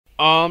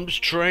Arms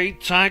Trade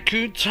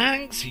Tycoon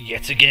tanks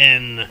yet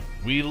again.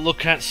 We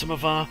look at some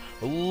of our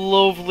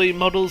lovely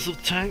models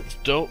of tanks.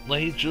 Don't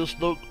they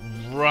just look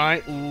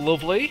right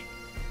lovely?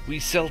 We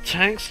sell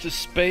tanks to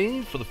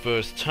Spain for the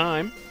first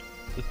time.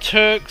 The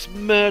Turks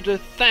murder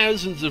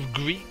thousands of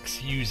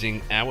Greeks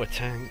using our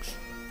tanks.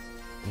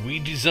 We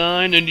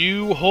design a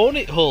new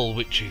Hornet hull,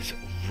 which is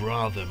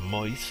rather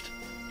moist.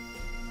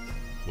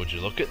 Would you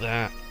look at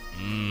that?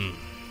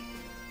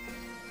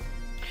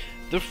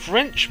 The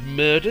French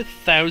murder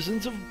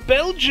thousands of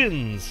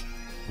Belgians.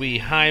 We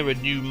hire a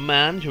new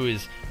man who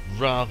is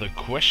rather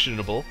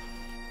questionable.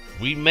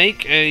 We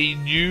make a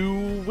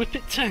new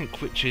Whippet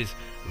tank, which is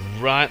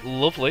right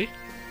lovely.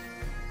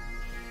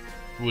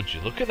 Would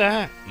you look at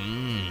that?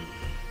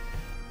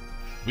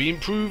 We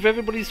improve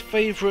everybody's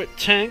favourite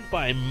tank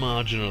by a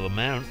marginal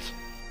amount.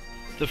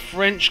 The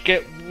French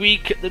get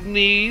weak at the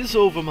knees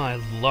over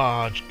my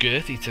large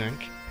girthy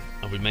tank.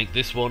 And we make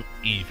this one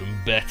even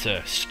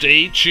better.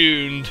 Stay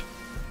tuned!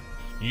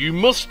 You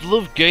must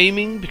love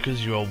gaming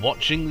because you are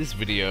watching this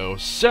video,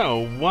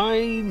 so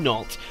why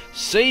not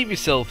save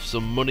yourself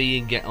some money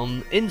and get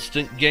on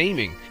Instant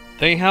Gaming?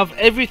 They have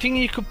everything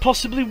you could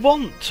possibly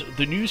want.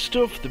 The new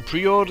stuff, the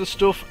pre-order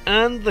stuff,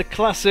 and the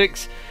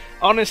classics.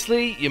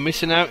 Honestly, you're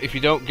missing out if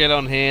you don't get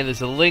on here. There's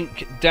a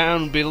link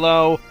down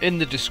below in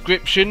the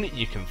description.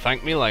 You can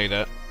thank me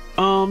later.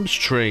 Arms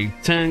Trade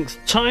Tanks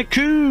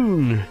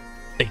Tycoon!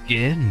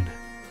 Again.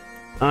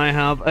 I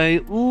have a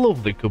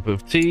lovely cup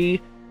of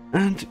tea,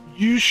 and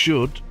you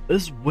should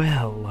as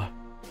well.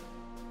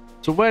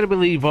 So where did we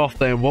leave off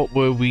then? What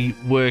were we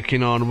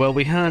working on? Well,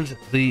 we had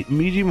the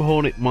Medium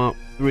Hornet Mark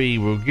III.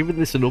 We were giving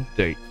this an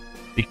update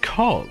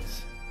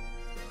because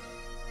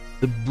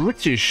the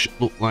British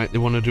look like they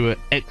want to do an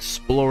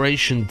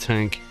exploration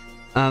tank,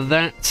 and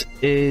that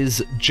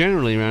is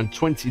generally around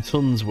 20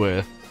 tons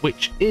worth,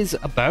 which is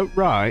about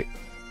right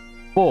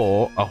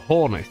for a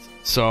Hornet.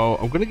 So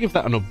I'm going to give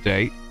that an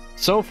update.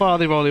 So far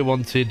they've only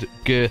wanted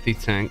girthy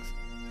tanks.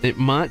 It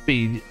might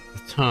be the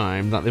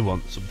time that they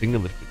want something a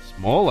little bit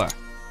smaller.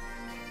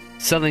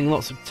 Selling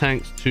lots of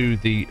tanks to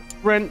the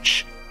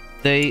French.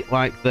 They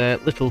like their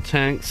little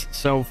tanks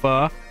so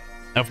far.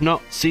 I've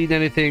not seen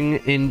anything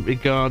in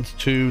regards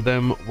to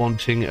them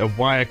wanting a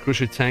wire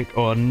crusher tank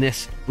or a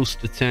nest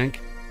buster tank.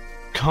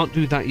 Can't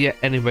do that yet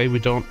anyway, we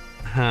don't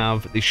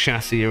have the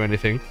chassis or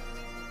anything.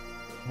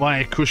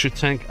 Wire crusher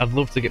tank, I'd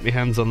love to get my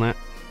hands on that,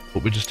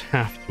 but we just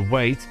have to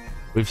wait.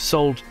 We've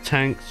sold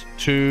tanks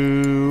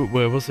to...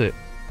 where was it?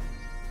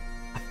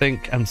 I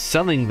think I'm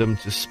selling them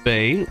to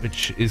Spain,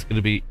 which is going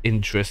to be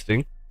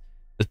interesting.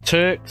 The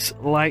Turks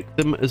like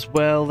them as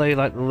well. They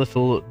like the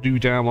little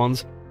doodah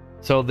ones.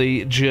 So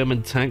the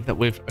German tank that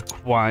we've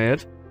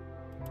acquired.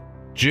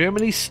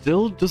 Germany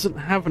still doesn't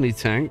have any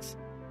tanks,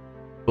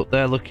 but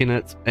they're looking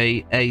at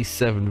a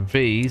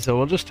A7V. So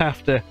we'll just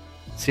have to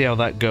see how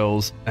that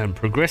goes and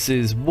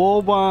progresses.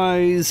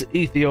 War-wise,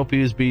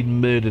 Ethiopia's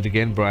been murdered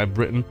again by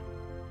Britain.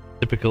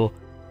 Typical.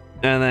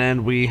 And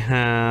then we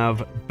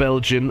have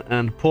Belgium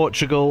and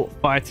Portugal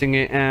fighting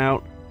it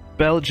out.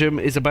 Belgium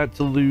is about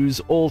to lose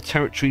all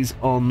territories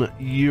on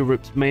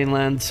Europe's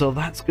mainland, so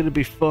that's going to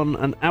be fun.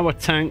 And our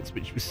tanks,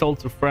 which we sold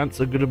to France,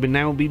 are going to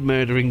now be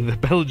murdering the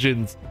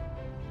Belgians.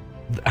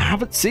 I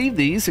haven't seen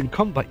these in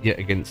combat yet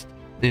against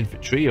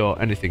infantry or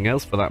anything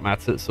else for that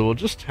matter, so we'll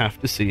just have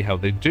to see how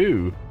they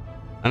do.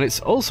 And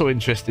it's also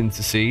interesting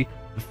to see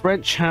the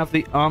French have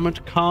the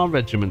armoured car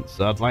regiments,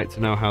 so I'd like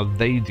to know how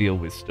they deal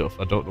with stuff.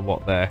 I don't know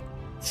what their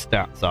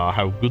stats are,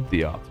 how good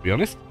they are, to be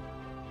honest.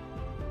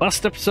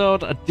 Last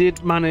episode, I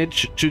did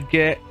manage to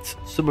get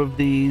some of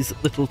these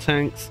little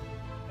tanks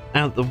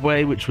out the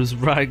way, which was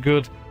right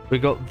good. We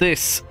got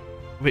this,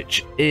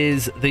 which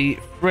is the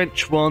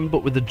French one,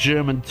 but with the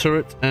German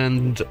turret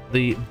and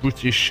the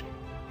British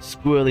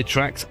squirrely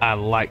tracks. I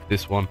like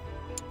this one.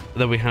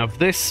 Then we have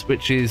this,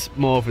 which is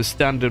more of a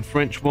standard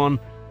French one,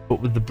 but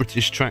with the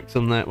British tracks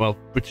on there. Well,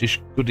 British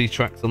goodie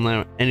tracks on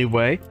there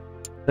anyway.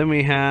 Then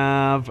we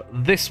have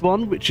this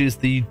one, which is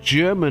the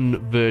German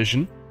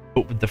version,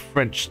 but with the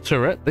French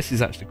turret. This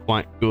is actually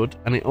quite good,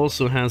 and it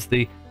also has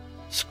the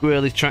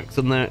squirrely tracks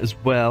on there as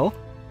well.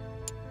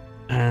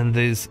 And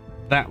there's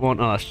that one.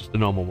 Oh, that's just the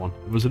normal one.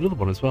 There was another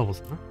one as well,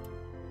 wasn't there?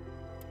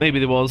 Maybe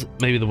there was,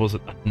 maybe there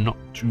wasn't. I'm not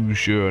too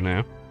sure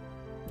now.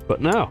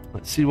 But now,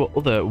 let's see what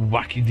other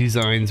wacky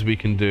designs we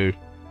can do.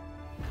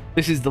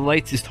 This is the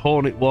latest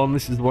Hornet one.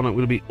 This is the one I'm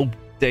going to be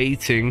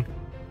updating.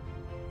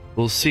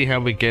 We'll see how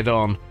we get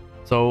on.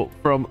 So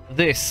from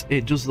this,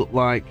 it does look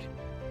like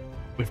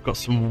we've got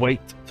some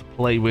weight to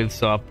play with.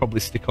 So I'll probably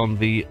stick on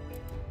the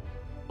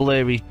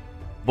blurry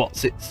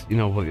you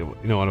know what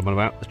I'm on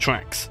about. The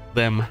tracks,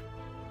 them.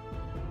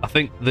 I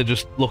think they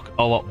just look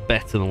a lot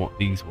better than what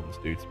these ones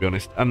do, to be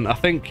honest. And I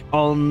think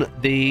on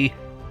the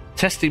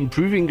testing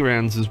proving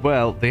grounds as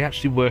well, they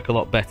actually work a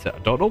lot better. I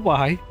don't know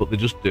why, but they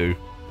just do.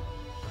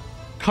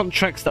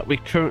 Contracts that we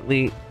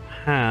currently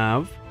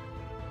have.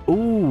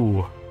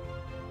 Ooh.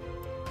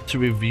 To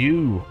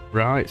review.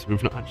 Right, so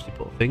we've not actually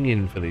put a thing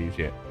in for these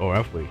yet. Or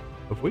have we?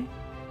 Have we?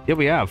 Yeah,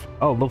 we have.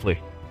 Oh, lovely.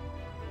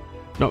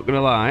 Not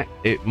gonna lie,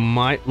 it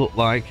might look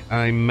like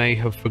I may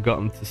have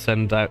forgotten to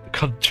send out the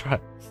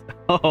contracts.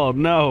 Oh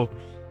no!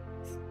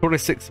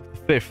 26th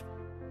of the 5th.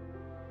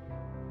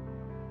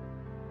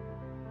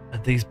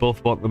 And these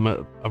both want them at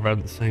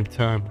around the same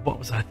time. What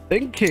was I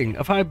thinking?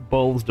 Have I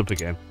ballsed up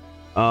again?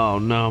 Oh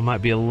no,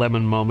 might be a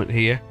lemon moment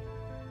here.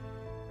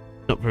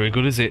 Not very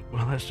good, is it?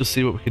 Well, let's just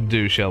see what we can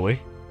do, shall we?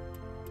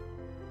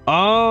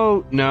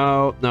 Oh,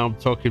 no, I'm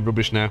talking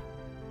rubbish now.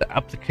 The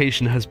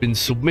application has been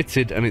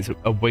submitted and it's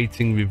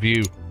awaiting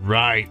review.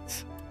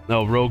 Right.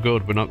 No, roll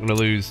good, we're not going to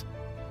lose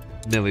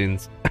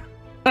millions.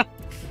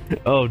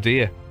 Oh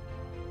dear.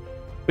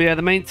 But yeah,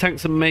 the main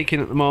tanks I'm making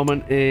at the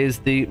moment is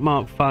the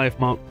Mark 5,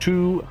 Mark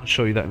 2. I'll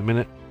show you that in a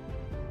minute.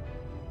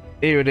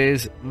 Here it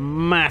is.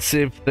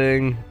 Massive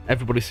thing.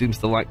 Everybody seems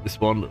to like this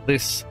one.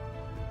 This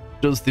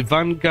does the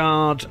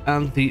Vanguard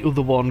and the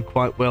other one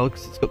quite well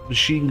because it's got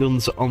machine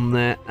guns on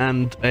there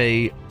and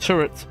a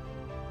turret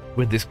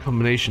with this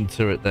combination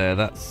turret there.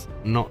 That's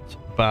not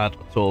bad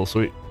at all. So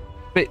it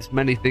fits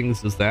many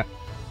things as that.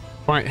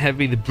 Quite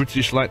heavy. The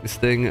British like this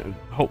thing.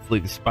 Hopefully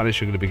the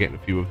Spanish are going to be getting a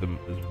few of them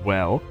as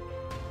well.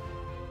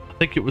 I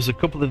think it was a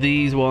couple of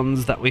these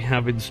ones that we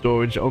have in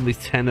storage. Only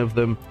 10 of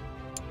them.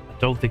 I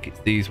don't think it's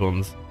these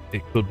ones.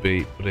 It could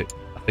be, but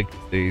I think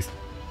it's these.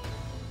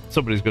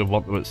 Somebody's going to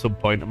want them at some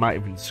point. I might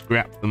even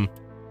scrap them.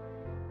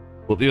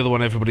 But the other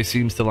one everybody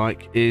seems to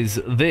like is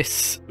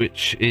this,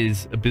 which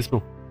is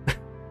abysmal.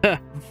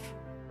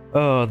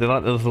 Oh, they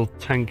like the little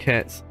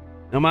tankettes.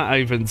 I might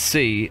even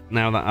see,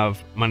 now that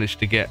I've managed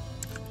to get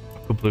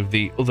a couple of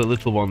the other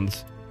little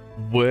ones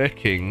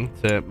working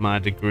to my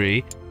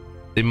degree,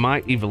 they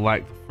might even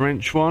like the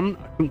French one.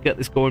 I couldn't get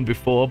this going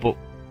before, but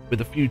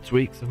with a few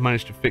tweaks I've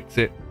managed to fix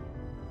it.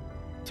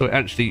 So it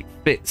actually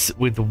fits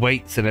with the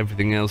weights and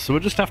everything else. So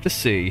we'll just have to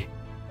see.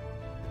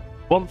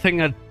 One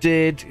thing I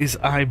did is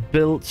I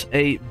built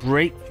a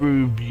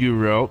breakthrough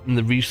bureau in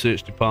the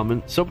research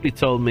department. Somebody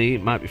told me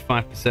it might be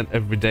 5%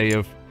 every day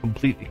of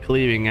completely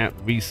clearing out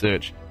the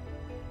research.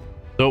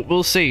 So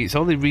we'll see. It's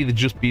only really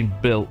just been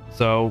built.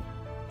 So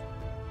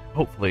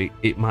hopefully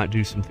it might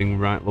do something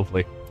right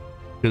lovely.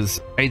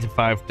 Because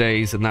 85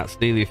 days and that's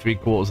nearly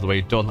 3/4 of the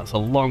way done. That's a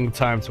long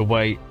time to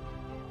wait.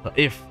 But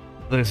if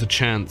there's a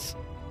chance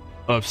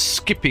of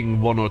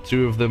skipping one or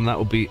two of them, that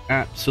will be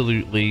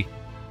absolutely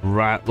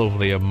right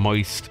lovely and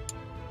moist.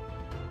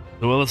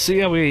 So we'll see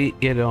how we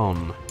get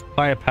on.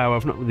 Firepower,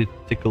 I've not really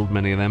tickled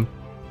many of them,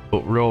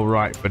 but we're all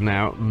right for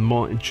now. I'm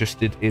more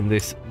interested in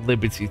this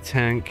Liberty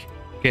tank.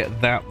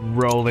 Get that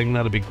rolling,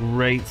 that'll be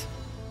great.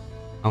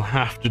 I'll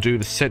have to do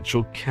the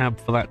central cab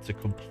for that to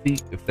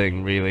complete the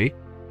thing, really.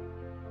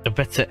 A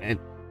better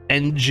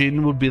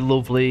engine would be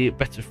lovely,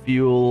 better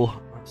fuel.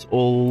 That's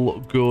all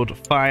good.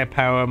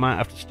 Firepower, might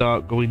have to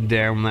start going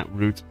down that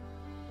route.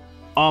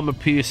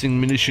 Armor-piercing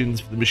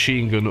munitions for the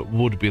machine gun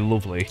would be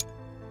lovely.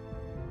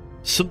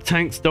 Some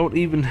tanks don't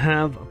even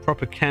have a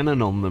proper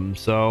cannon on them,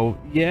 so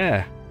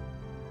yeah.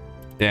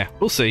 Yeah,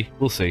 we'll see,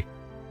 we'll see.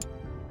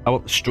 I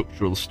want the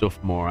structural stuff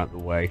more out of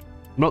the way.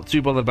 I'm not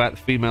too bothered about the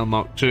female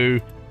Mark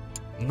II.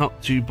 I'm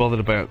not too bothered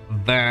about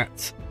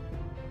that.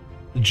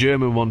 The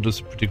German one does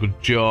a pretty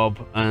good job,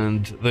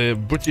 and the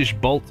British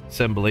bolt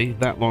assembly,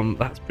 that one,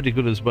 that's pretty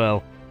good as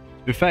well.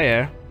 To be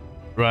fair,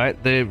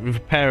 right, the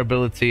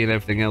repairability and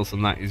everything else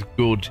on that is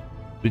good,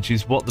 which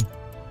is what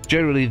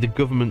generally the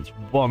governments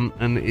want,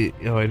 and it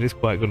is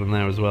quite good on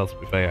there as well, to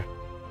be fair.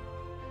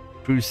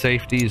 Crew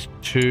safety is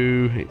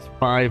 2, it's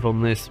 5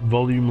 on this,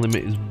 volume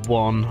limit is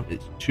 1,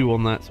 it's 2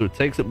 on that, so it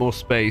takes up more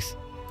space.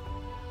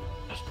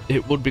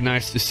 It would be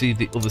nice to see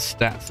the other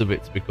stats of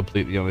it, to be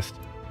completely honest.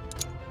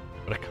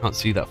 But I can't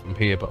see that from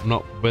here, but I'm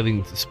not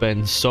willing to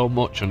spend so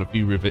much on a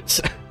few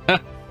rivets.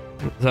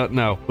 So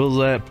no,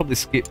 we'll probably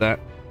skip that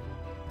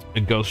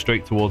and go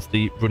straight towards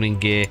the running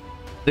gear.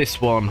 This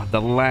one, the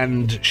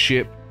land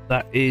ship,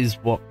 that is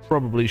what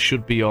probably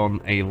should be on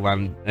a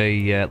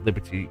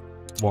Liberty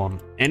one.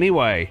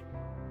 Anyway,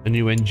 a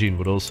new engine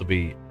would also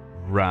be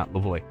right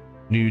lovely.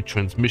 New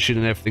transmission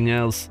and everything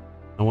else.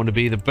 I want to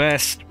be the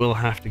best, we'll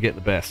have to get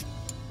the best.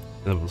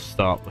 Then we'll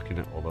start looking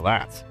at all of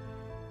that.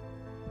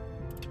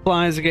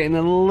 Supplies are getting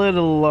a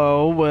little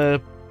low. We're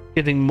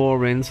getting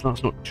more in, so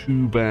that's not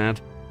too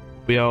bad.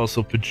 We are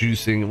also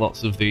producing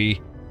lots of the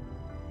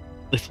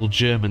little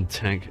German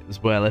tank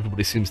as well.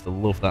 Everybody seems to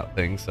love that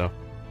thing, so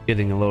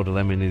getting a load of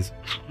them in is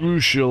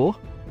crucial.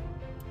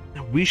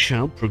 And we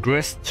shall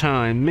progress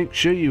time. Make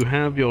sure you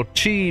have your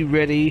tea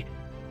ready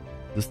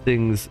as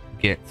things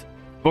get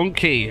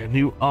funky. A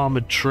new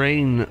armored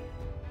train.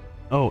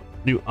 Oh,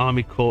 new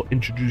Army Corps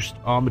introduced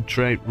armored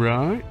train.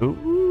 Right.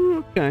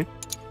 Ooh, okay.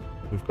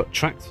 We've got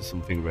tracks or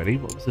something ready.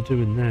 What was I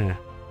doing there?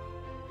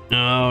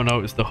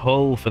 No, it's the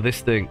hull for this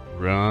thing.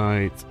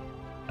 Right.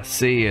 I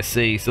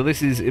see. So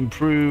this is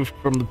improved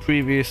from the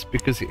previous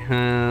because it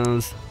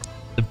has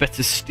the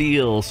better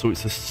steel, so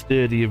it's a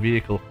sturdier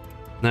vehicle.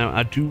 Now,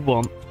 I do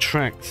want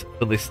tracks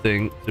for this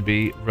thing to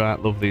be right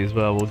lovely as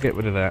well. We'll get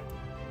rid of that.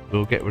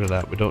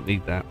 We don't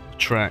need that.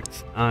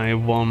 Tracks. I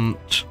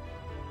want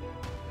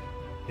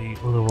the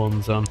other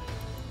ones on.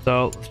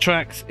 So, the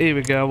tracks, here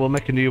we go. We'll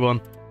make a new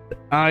one.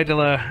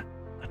 idler.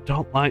 I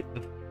don't like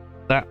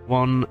that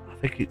one. I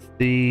think it's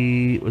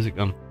the... where's it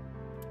gone?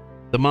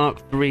 The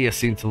Mark III I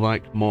seem to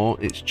like more.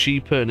 It's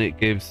cheaper and it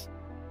gives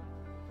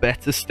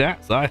better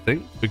stats, I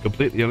think, to be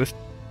completely honest.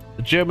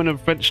 The German and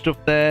French stuff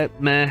there,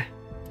 meh.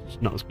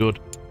 It's not as good.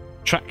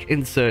 Track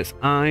inserts.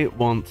 I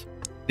want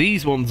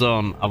these ones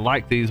on. I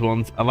like these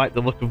ones. I like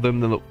the look of them.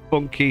 They look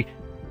funky.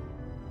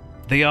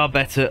 They are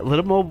better. A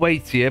little more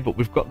weightier, but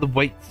we've got the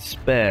weight to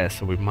spare,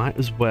 so we might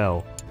as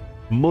well.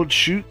 Mud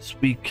chutes,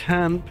 we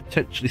can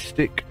potentially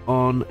stick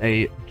on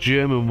a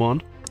German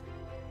one,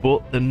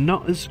 but they're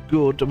not as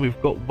good, and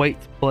we've got weight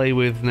to play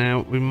with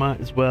now. We might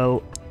as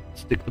well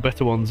stick the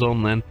better ones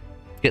on then.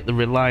 Get the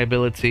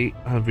reliability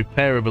and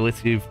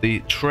repairability of the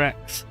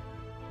tracks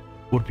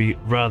would be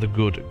rather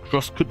good.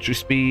 Cross-country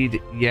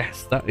speed,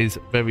 yes, that is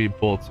very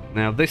important.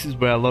 Now, this is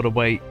where a lot of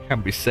weight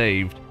can be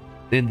saved.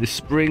 In the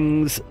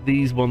springs,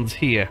 these ones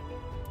here.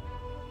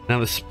 Now,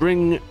 the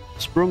sprung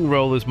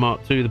rollers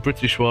Mark II, the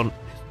British one,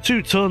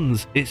 2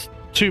 tons. It's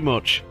too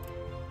much.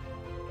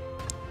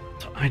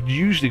 So I'd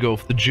usually go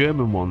for the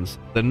German ones.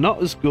 They're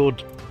not as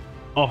good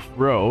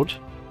off-road.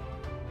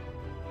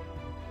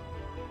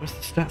 Where's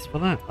the stats for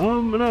that?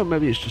 Oh, no,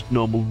 maybe it's just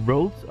normal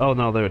roads. Oh,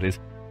 no, there it is.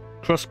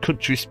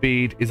 Cross-country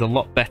speed is a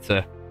lot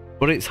better,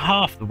 but it's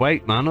half the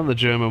weight, man, on the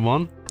German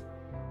one.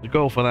 To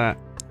go for that.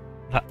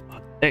 That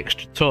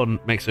extra ton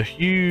makes a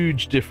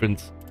huge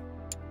difference.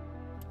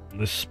 And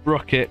the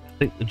sprocket, I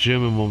think the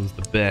German one's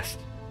the best.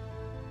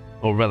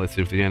 Or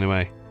relatively,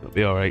 anyway. It'll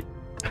be alright.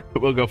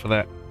 But we'll go for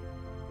that.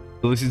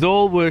 So this is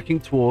all working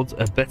towards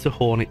a better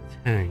Hornet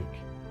tank.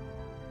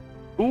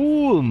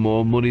 Ooh,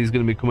 more money is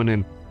going to be coming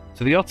in.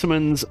 So the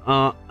Ottomans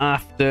are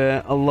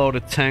after a load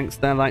of tanks.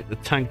 They're like the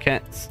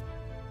tankettes.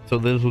 So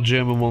the little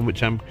German one,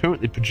 which I'm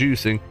currently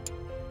producing.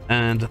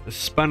 And the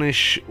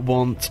Spanish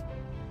want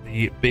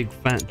the big,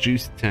 fat,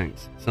 juicy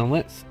tanks. So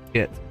let's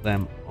get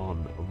them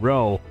on a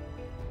roll.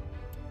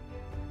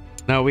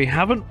 Now, we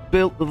haven't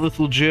built the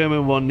little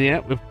German one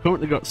yet. We've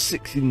currently got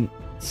 6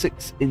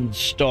 in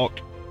stock.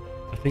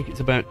 I think it's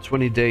about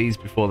 20 days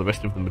before the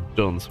rest of them are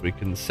done, so we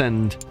can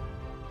send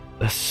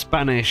the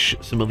Spanish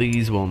some of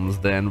these ones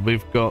then.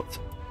 We've got...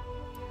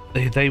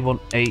 They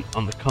want 8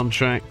 on the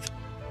contract.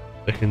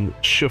 We can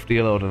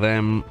shufty a load of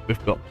them.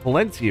 We've got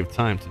plenty of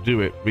time to do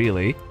it,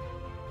 really.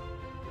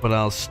 But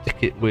I'll stick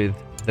it with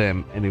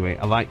them anyway.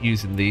 I like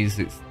using these.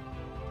 It's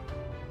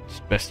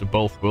best of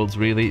both worlds,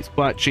 really. It's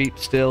quite cheap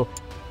still.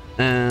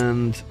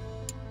 And...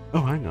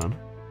 oh, hang on.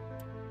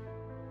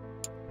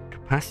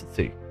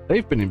 Capacity.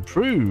 They've been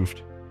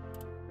improved.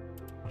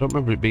 I don't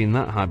remember it being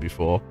that high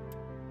before.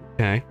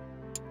 Okay.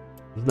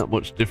 There's not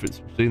much difference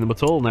between them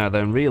at all now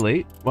then,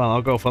 really. Well,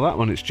 I'll go for that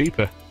one. It's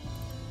cheaper.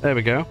 There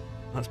we go.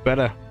 That's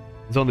better.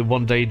 There's only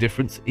 1 day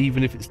difference,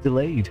 even if it's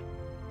delayed.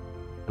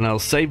 And I'll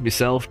save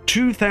myself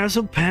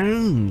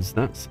 £2,000.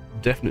 That's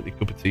definitely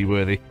cup of tea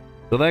worthy.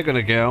 So they're going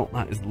to go.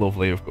 That is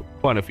lovely. I've got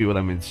quite a few of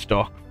them in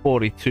stock.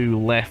 42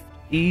 left,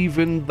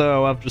 even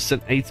though I've just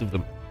sent 8 of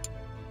them.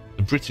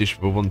 The British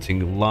were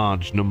wanting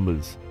large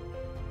numbers.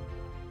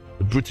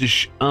 The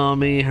British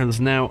Army has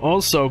now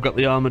also got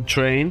the armoured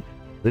train.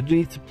 They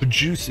need to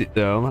produce it,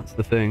 though. That's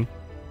the thing.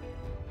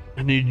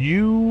 And a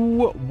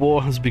new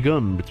war has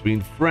begun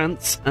between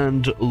France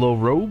and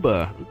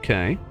Loroba.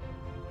 Okay.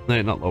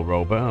 No, not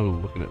Loroba.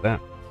 I'm looking at that.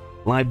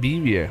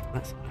 Liberia.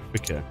 That's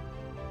Africa.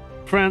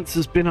 France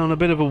has been on a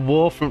bit of a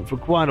war front for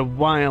quite a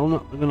while,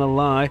 not going to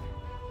lie.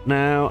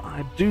 Now,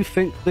 I do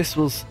think this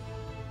was...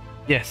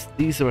 yes,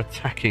 these are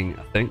attacking,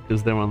 I think,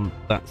 because they're on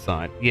that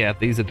side. Yeah,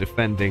 these are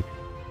defending.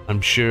 I'm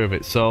sure of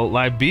it. So,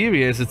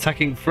 Liberia is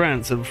attacking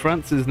France, and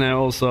France is now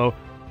also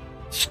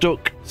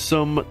stuck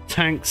some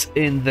tanks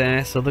in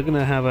there, so they're going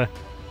to have a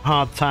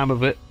hard time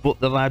of it. But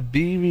the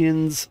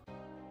Liberians,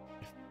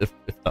 if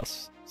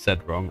that's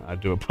said wrong, I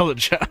do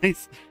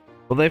apologize.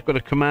 Well, they've got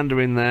a commander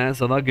in there,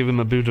 so they'll give him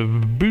a bit of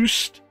a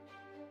boost.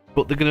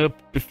 But they're going to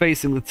be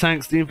facing the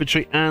tanks, the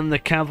infantry, and the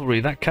cavalry.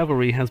 That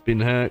cavalry has been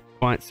hurt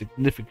quite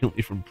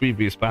significantly from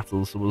previous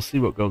battles, so we'll see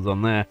what goes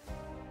on there.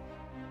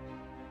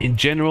 In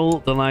general,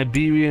 the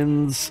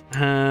Liberians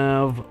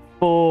have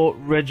 4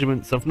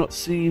 regiments. I've not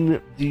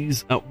seen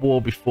these at war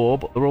before,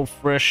 but they're all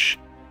fresh.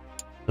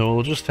 So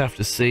we'll just have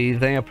to see.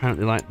 They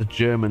apparently like the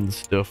German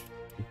stuff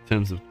in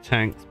terms of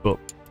tanks, but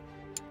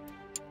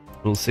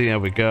we'll see how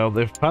we go.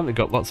 They've apparently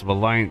got lots of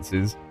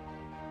alliances,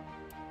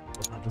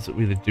 but that doesn't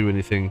really do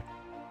anything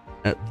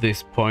at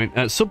this point.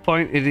 At some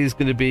point, it is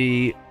going to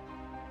be...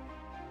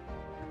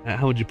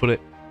 how would you put it?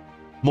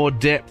 More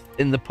depth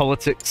in the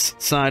politics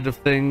side of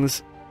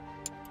things.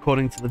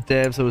 According to the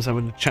devs, I was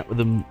having a chat with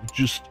them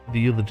just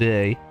the other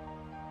day.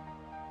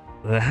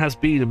 There has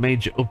been a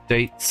major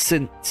update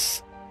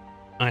since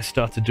I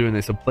started doing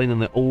this. I'm playing on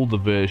the older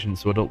version,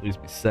 so I don't lose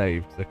my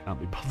save, because I can't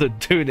be bothered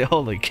doing it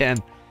all again.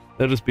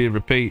 There'll just be a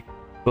repeat.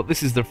 But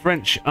this is the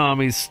French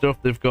army's stuff.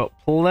 They've got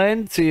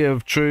plenty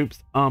of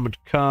troops,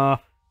 armoured car.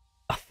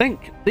 I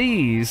think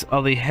these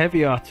are the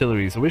heavy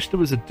artilleries. I wish there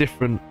was a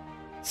different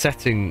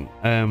setting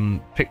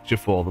picture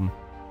for them.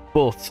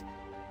 But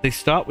they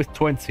start with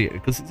 20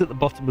 because it's at the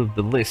bottom of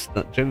the list.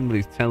 That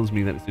generally tells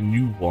me that it's a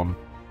new one.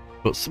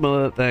 But some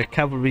of their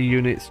cavalry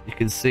units you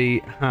can see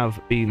have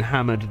been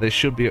hammered. They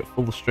should be at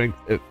full strength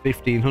at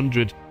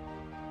 1500,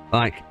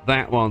 like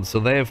that one. So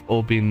they've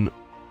all been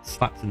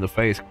slapped in the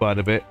face quite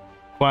a bit.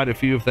 Quite a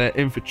few of their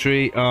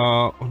infantry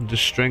are under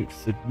strength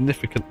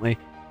significantly,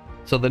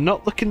 so they're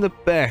not looking the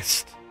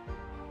best.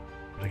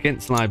 But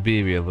against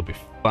Liberia, they'll be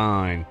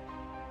fine.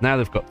 Now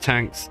they've got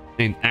tanks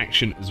in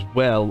action as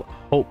well.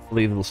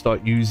 Hopefully they'll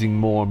start using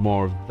more and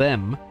more of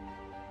them,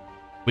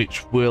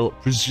 which will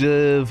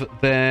preserve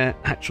their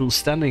actual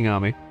standing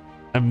army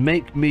and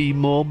make me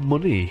more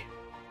money.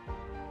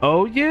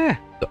 Oh yeah,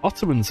 the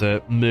Ottomans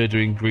are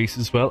murdering Greece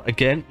as well,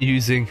 again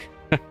using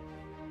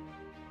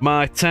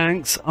my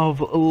tanks of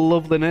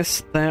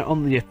loveliness. They're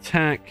on the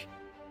attack.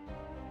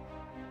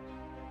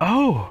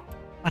 Oh,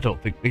 I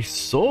don't think they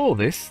saw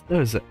this.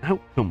 There's an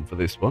outcome for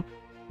this one.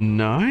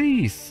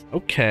 Nice.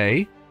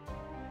 Okay.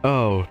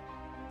 Oh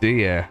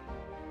dear.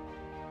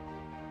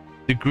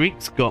 The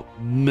Greeks got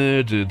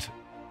murdered.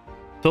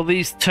 So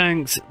these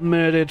tanks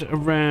murdered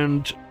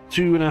around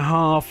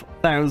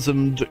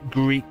 2,500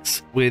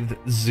 Greeks with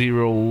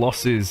 0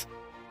 losses.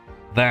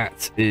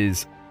 That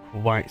is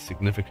quite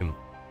significant,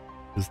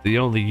 because the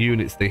only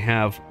units they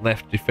have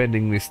left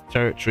defending this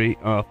territory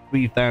are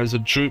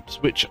 3,000 troops,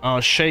 which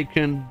are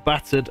shaken,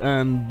 battered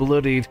and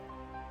bloodied.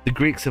 The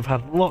Greeks have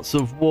had lots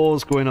of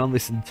wars going on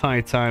this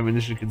entire time, and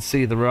as you can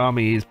see, their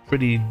army is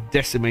pretty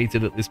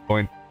decimated at this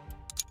point.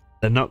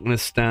 They're not going to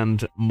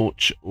stand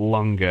much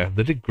longer.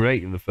 They did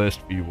great in the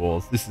first few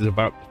wars. This is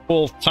about the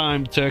 4th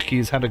time Turkey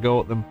has had a go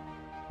at them.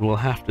 We'll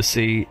have to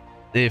see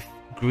if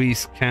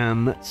Greece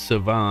can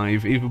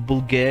survive. Even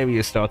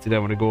Bulgaria started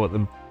having a go at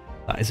them.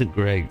 That isn't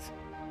great.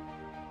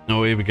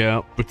 Oh, here we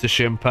go. British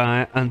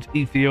Empire and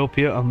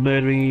Ethiopia are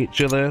murdering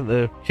each other.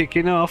 They're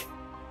kicking off.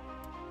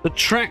 The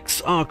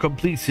tracks are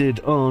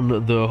completed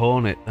on the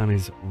Hornet. That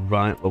is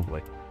right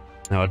lovely.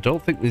 Now, I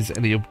don't think there's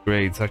any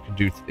upgrades I can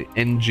do to the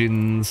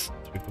engines,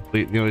 to be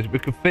completely honest. We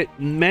can fit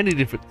many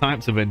different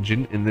types of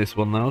engine in this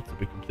one, though, to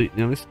be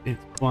completely honest.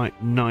 It's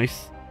quite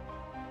nice.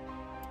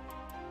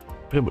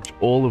 Pretty much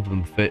all of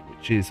them fit,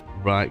 which is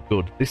right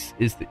good. This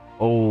is the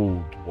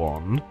old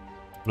one.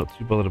 Not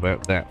too bothered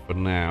about that for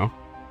now.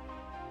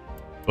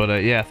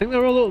 But yeah, I think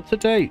they're all up to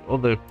date. All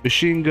the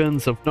machine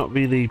guns have not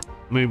really...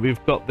 I mean,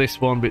 we've got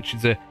this one, which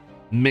is a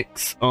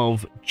mix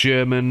of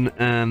German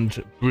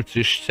and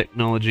British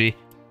technology.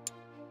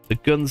 The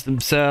guns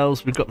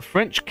themselves, we've got the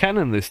French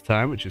cannon this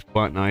time, which is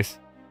quite nice.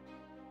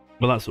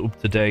 Well, that's up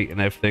to date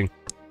and everything.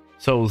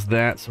 So is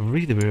that. So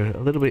really, we're a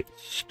little bit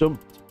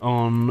stumped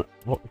on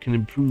what we can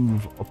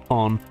improve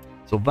upon.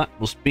 So that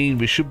must mean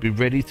we should be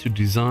ready to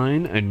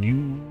design a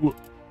new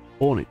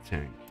Hornet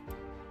tank.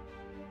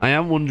 I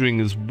am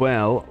wondering as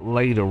well,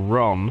 later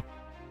on,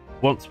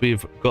 once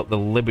we've got the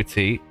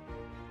Liberty,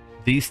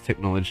 these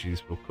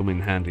technologies will come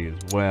in handy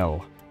as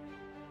well.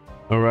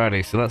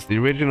 Alrighty, so that's the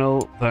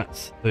original,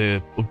 that's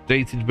the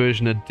updated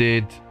version I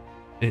did.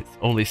 It's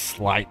only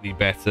slightly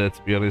better,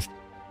 to be honest.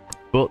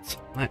 But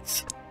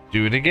let's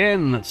do it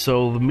again.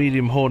 So the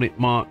medium Hornet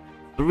Mark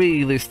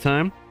III this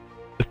time.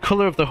 The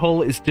colour of the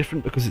hull is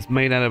different because it's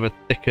made out of a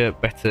thicker,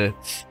 better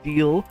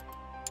steel.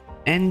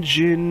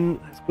 Engine,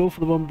 let's go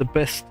for the one with the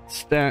best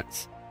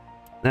stats.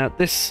 Now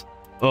this,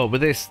 oh, with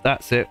this,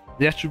 that's it.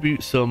 The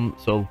attribute sum,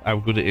 so how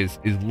good it is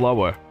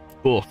lower,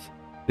 but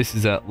this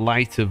is a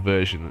lighter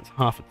version. It's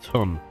half a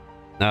ton.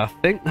 Now I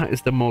think that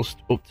is the most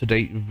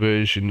up-to-date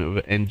version of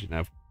an engine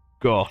I've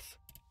got.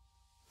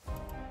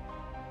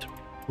 To be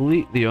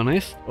completely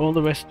honest, all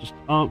the rest just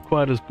aren't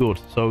quite as good.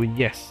 So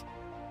yes,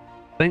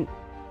 I think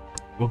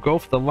we'll go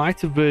for the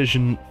lighter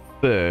version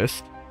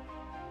first.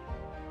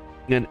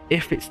 And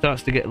if it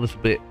starts to get a little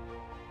bit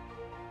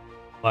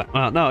like,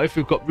 well, no, if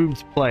we've got room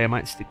to play, I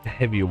might stick the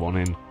heavier one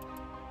in.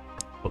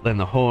 But then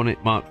the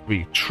Hornet Mark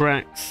III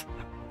tracks,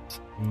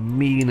 that's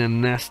mean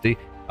and nasty.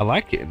 I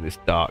like it in this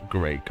dark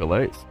grey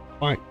colour. It's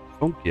quite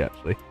funky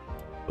actually.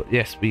 But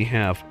yes, we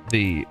have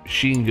the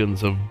machine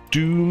guns of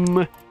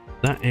doom.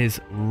 That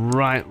is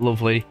right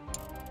lovely.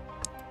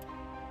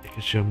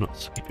 Making sure I'm not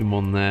skipping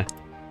one there.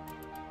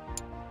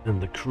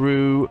 And the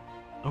crew.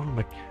 Oh,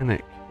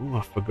 mechanic. Oh,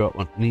 I forgot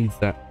what needs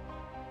that.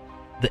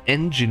 The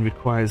engine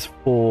requires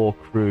 4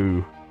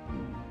 crew.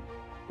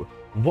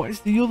 What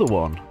is the other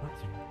one?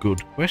 That's a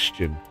good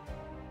question.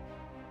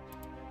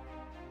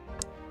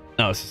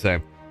 No, it's the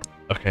same.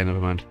 Okay, never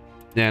mind.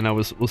 Yeah, no,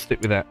 we'll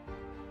stick with that.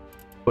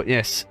 But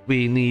yes,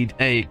 we need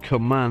a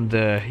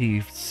commander.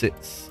 He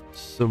sits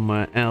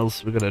somewhere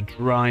else. We've got a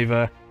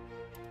driver.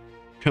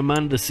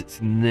 Commander sits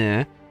in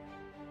there.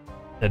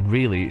 And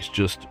really, it's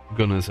just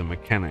gunners and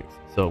mechanics.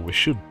 So we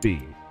should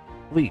be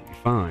completely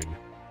fine.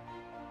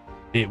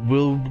 It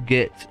will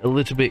get a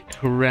little bit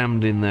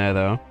crammed in there,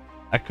 though.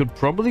 I could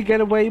probably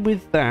get away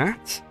with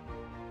that.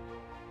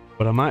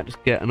 But I might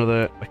just get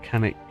another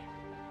mechanic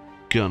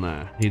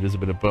gunner. He does a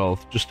bit of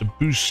both, just to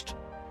boost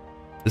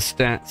the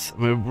stats.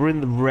 I mean, we're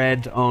in the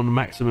red on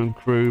maximum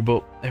crew,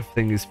 but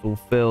everything is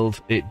fulfilled.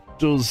 It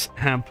does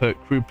hamper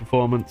crew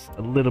performance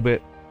a little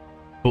bit,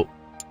 but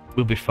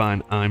we'll be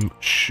fine, I'm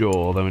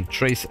sure. There are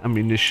trace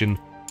ammunition,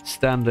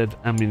 standard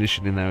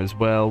ammunition in there as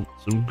well.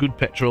 Some good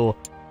petrol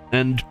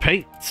and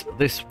paint.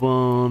 This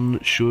one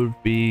should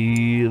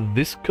be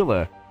this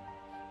colour,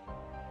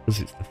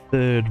 because it's the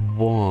third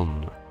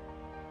one.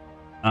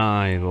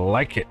 I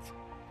like it.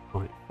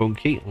 Quite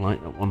funky. I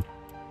like that one.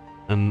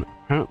 And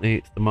apparently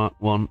it's the Mark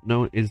 1.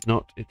 No, it is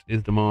not. It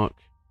is the Mark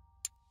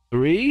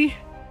 3.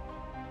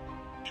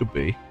 Should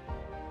be.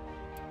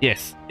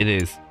 Yes, it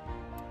is.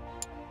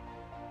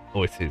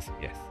 Oh, it is.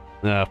 Yes.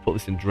 I've put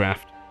this in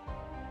draft.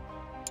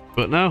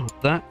 But no,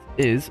 that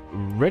is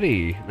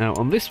ready. Now,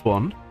 on this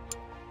one,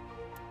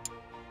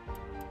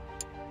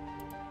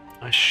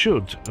 I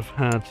should have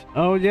had...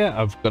 Oh,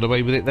 yeah, I've got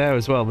away with it there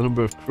as well. The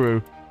number of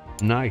crew.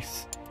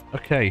 Nice.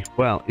 Okay,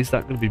 well, is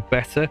that going to be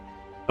better?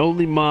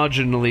 Only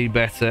marginally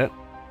better.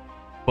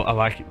 But I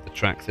like it with the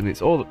tracks, and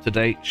it's all up to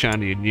date,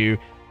 shiny and new.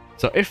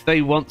 So if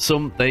they want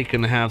some, they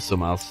can have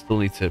some. I'll still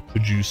need to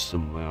produce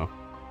some now.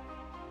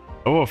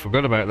 Oh, I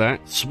forgot about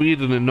that.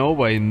 Sweden and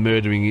Norway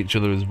murdering each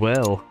other as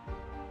well.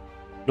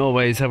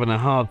 Norway's having a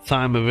hard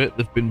time of it.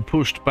 They've been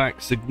pushed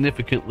back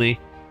significantly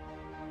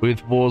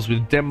with wars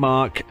with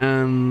Denmark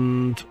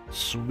and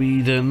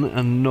Sweden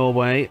and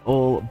Norway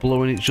all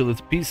blowing each other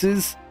to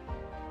pieces.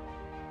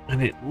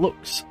 And it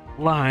looks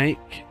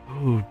like...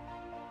 Oh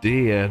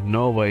dear,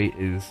 Norway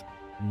is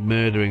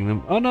murdering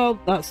them. Oh no,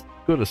 that's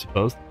good, I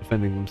suppose,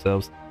 defending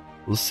themselves.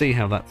 We'll see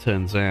how that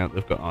turns out.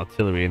 They've got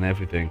artillery and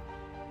everything.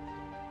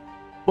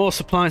 More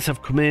supplies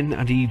have come in.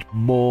 I need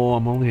more.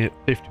 I'm only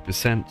at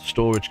 50%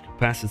 storage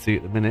capacity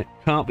at the minute.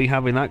 Can't be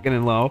having that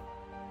getting low.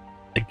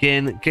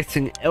 Again,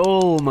 getting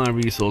all my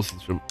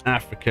resources from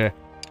Africa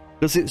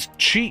because it's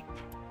cheap.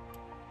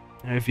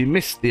 Now, if you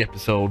missed the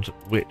episode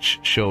which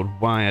showed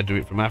why I do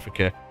it from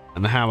Africa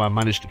and how I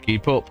managed to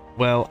keep up,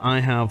 well, I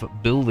have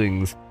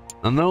buildings.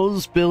 And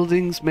those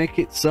buildings make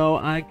it so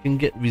I can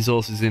get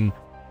resources in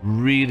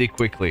really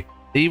quickly.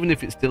 Even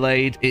if it's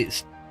delayed,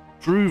 it's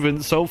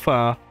proven so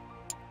far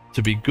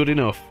to be good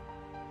enough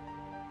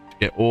to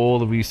get all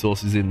the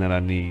resources in that I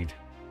need.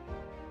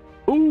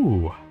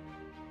 Ooh.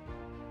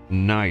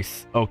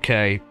 Nice.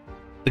 Okay.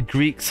 The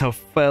Greeks have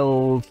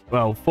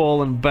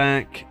fallen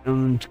back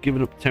and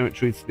given up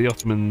territory to the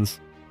Ottomans.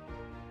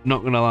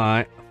 Not gonna lie,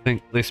 I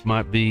think this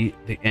might be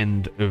the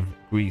end of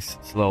Greece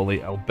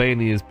slowly.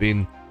 Albania's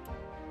been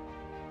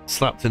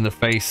slapped in the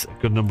face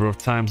a good number of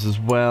times as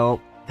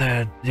well.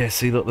 Yeah,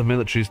 see, look, the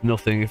military's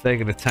nothing. If they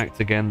get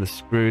attacked again, they're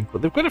screwed.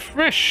 But they've got a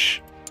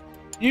fresh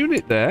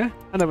unit there.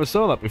 I never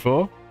saw that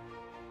before.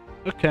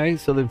 Okay,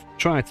 so they've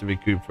tried to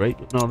recuperate,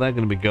 but no, they're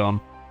going to be gone.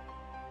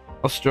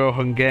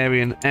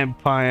 Austro-Hungarian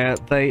Empire,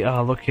 they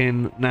are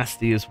looking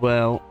nasty as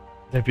well.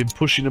 They've been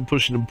pushing and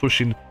pushing and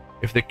pushing.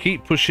 If they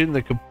keep pushing,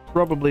 they could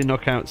probably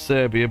knock out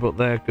Serbia, but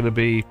they're going to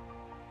be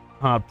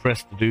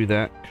hard-pressed to do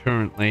that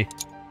currently.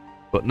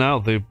 But now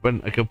they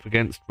went up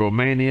against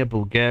Romania,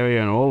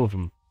 Bulgaria, and all of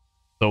them.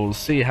 So we'll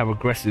see how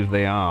aggressive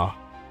they are.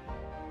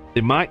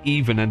 They might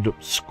even end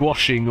up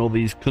squashing all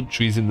these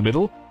countries in the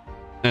middle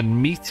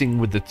and meeting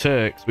with the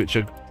Turks, which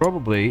are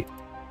probably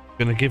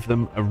going to give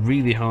them a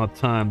really hard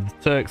time.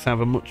 The Turks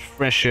have a much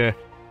fresher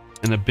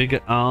and a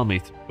bigger army,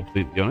 to be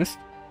completely honest.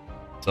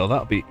 So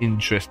that'll be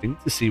interesting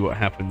to see what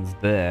happens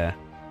there.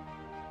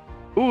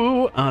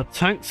 Ooh, our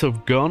tanks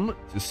have gone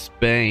to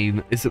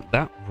Spain. Isn't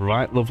that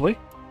right, lovely?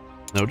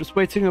 No, just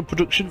waiting on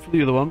production for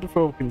the other one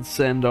before we can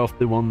send off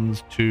the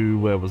ones to,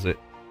 where was it?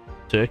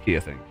 Turkey, I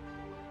think.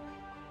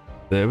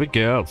 There we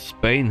go.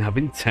 Spain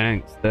having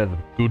tanks. They're the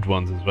good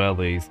ones as well,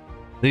 these.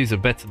 These are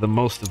better than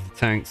most of the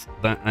tanks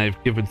that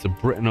I've given to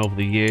Britain over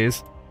the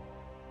years.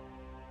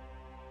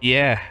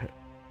 Yeah,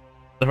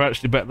 they're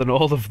actually better than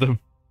all of them.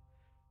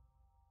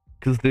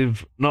 Because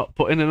they've not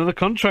put in another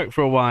contract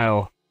for a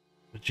while.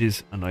 Which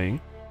is annoying.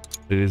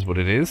 It is what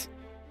it is.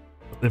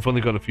 But they've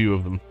only got a few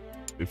of them.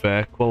 To be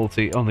fair,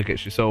 quality only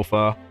gets you so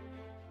far.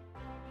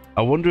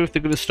 I wonder if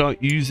they're going to start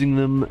using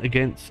them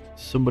against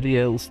somebody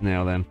else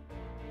now then.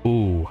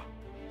 Ooh.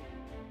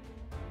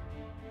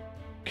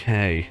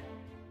 Okay.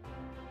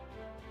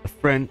 The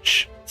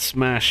French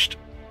smashed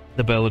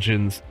the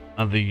Belgians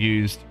and they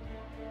used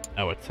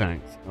our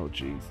tanks. Oh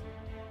jeez.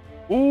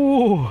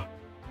 Ooh!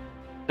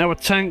 Our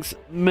tanks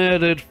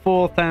murdered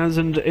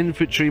 4,000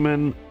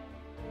 infantrymen.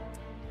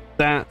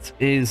 That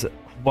is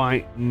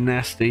quite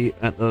nasty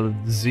at the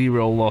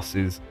 0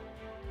 losses.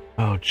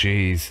 Oh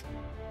jeez.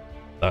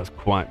 That's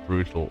quite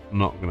brutal,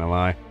 not gonna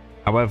lie.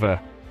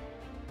 However,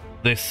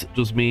 this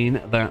does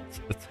mean that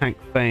the tank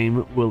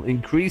fame will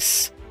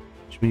increase,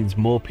 which means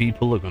more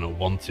people are gonna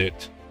want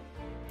it.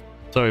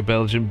 Sorry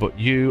Belgium, but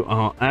you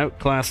are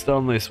outclassed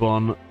on this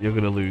one. You're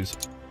gonna lose.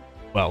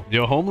 Well,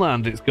 your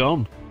homeland, it's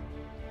gone.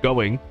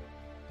 Going.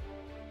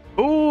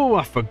 Oh,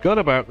 I forgot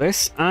about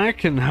this. I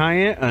can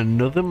hire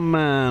another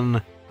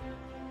man.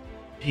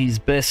 He's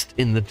best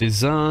in the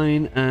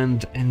design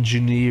and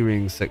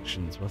engineering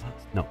sections. Well,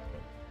 that's not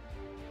good.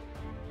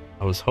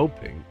 I was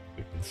hoping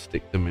we could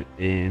stick them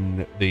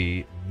in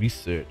the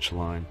research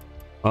line.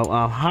 Well,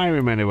 I'll hire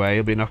him anyway.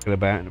 He'll be knocking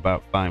about in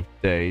about 5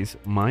 days.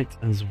 Might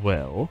as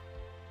well.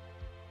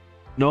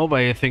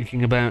 Norway are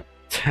thinking about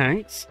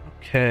tanks.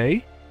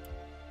 Okay.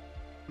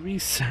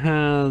 Greece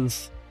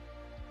has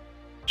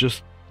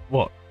just,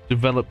 what,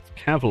 developed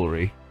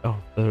cavalry. Oh,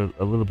 they're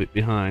a little bit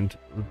behind.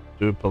 I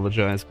do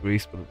apologise,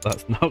 Greece, but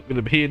that's not going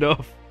to be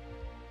enough.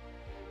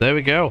 There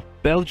we go.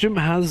 Belgium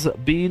has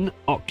been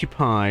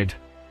occupied.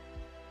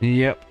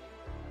 Yep.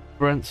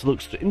 France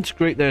looks to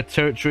integrate their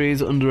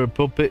territories under a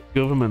puppet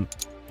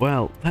government.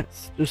 Well,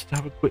 let's just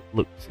have a quick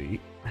look-see.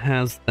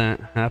 Has that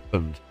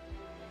happened?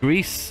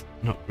 Greece,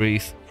 not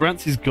Greece.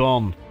 France is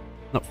gone.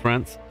 Not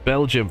France.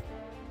 Belgium.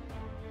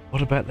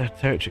 What about their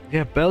territory?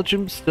 Yeah,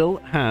 Belgium still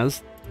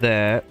has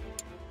their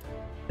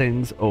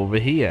things over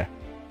here.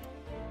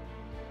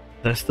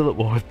 They're still at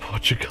war with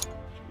Portugal.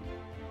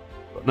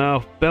 But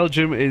no,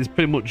 Belgium is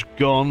pretty much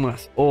gone.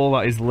 That's all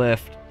that is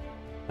left.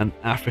 An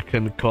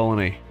African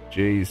colony.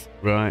 Jeez.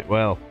 Right,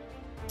 well.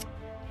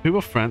 Who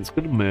are France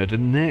going to murder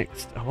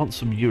next? I want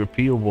some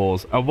European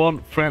wars. I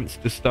want France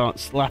to start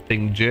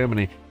slapping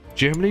Germany.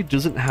 Germany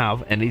doesn't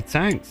have any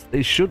tanks.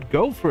 They should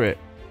go for it.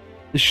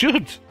 They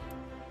should.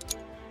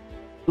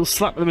 They'll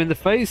slap them in the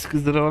face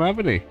because they don't have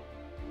any.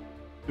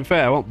 To be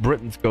fair, I want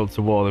Britain to go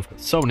to war. They've got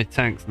so many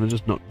tanks and they're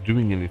just not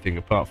doing anything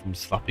apart from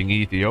slapping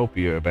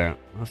Ethiopia about.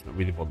 That's not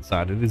really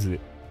one-sided, is it?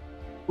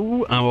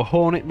 Ooh, our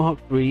Hornet Mark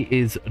III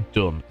is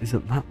done.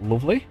 Isn't that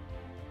lovely?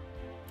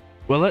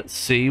 Well, let's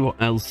see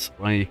what else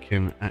I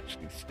can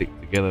actually stick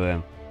together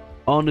then.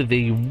 On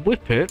the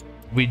Whippet,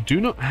 we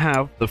do not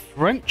have the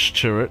French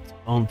turret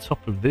on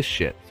top of this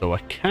yet, so I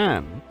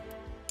can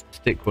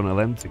stick one of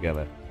them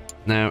together.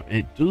 Now,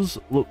 it does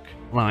look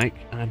like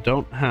I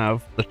don't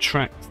have the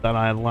tracks that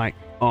I like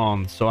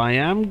on, so I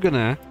am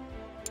gonna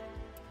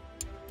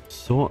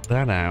sort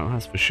that out,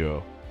 that's for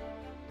sure.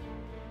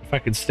 If I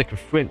can stick a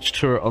French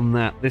turret on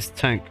that, this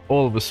tank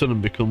all of a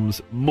sudden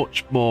becomes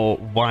much more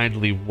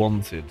widely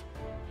wanted.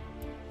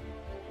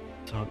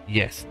 So,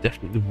 yes,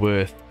 definitely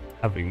worth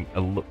having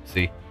a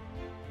look-see.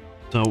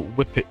 So,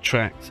 Whippet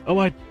tracks. Oh,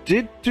 I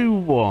did do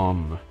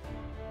one.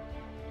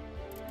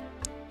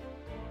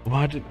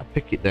 Why didn't I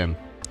pick it then?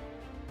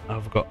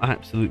 I've got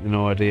absolutely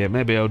no idea.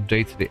 Maybe I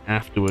updated it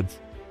afterwards.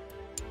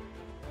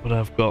 But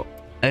I've got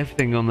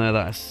everything on there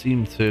that I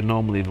seem to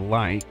normally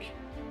like.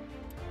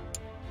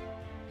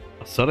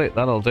 I saw it,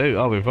 that'll do.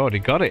 Oh, we've already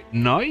got it.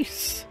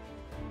 Nice!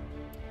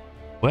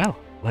 Well,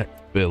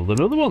 let's build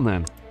another one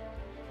then.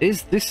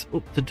 Is this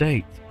up to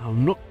date?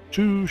 I'm not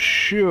too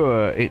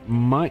sure. It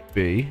might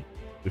be.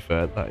 To be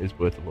fair, that is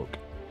worth a look.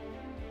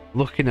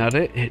 Looking at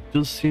it, it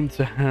does seem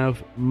to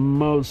have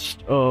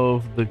most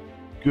of the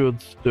good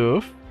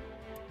stuff.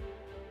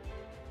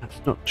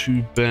 That's not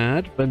too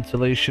bad.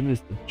 Ventilation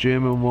is the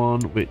German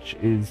one, which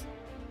is...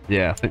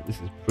 yeah, I think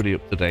this is pretty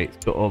up to date.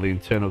 It's got all the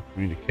internal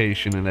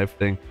communication and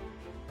everything.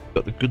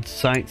 Got the good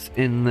sights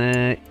in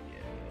there.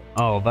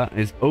 Oh, that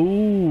is...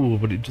 oh,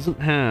 but it doesn't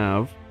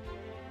have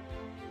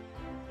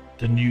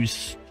the new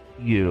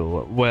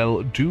steel.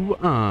 Well, do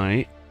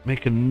I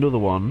make another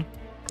one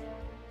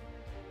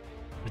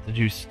with the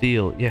new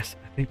steel? Yes,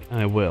 I think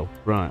I will.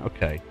 Right,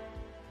 okay.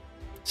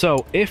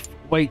 So, if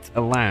weight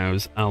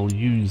allows, I'll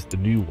use the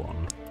new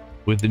one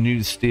with the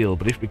new steel.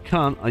 But if we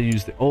can't, I'll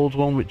use the old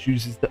one, which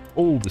uses the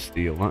older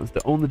steel. That's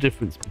the only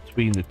difference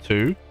between the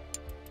two.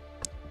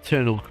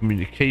 Internal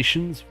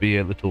communications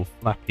via little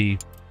flappy,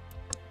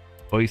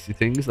 voicey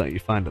things that you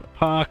find at the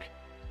park.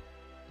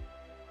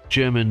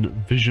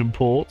 German vision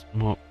port,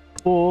 Mark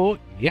IV,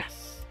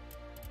 yes.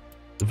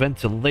 The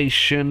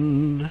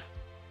ventilation,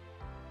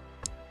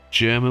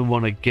 German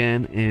one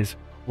again is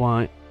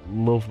quite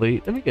lovely.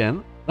 Then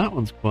again, that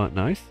one's quite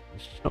nice.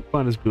 It's just not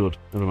quite as good.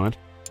 Never mind.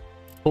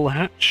 Full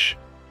hatch.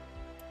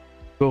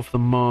 Go for the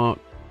Mark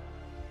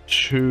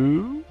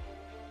II.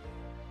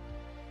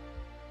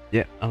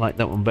 Yeah, I like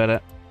that one better.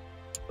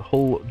 The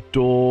whole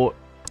door,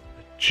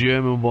 the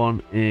German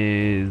one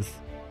is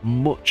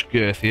much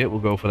girthier. We'll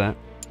go for that.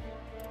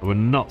 We're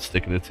not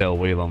sticking a tail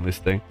wheel on this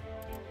thing.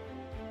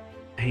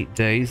 8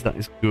 days, that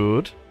is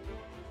good.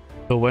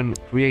 So when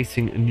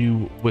creating a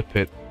new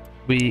Whippet,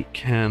 we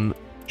can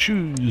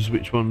choose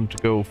which one to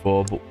go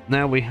for. But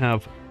now we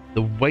have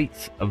the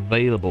weights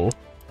available,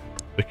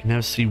 we can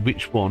now see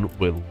which one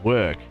will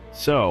work.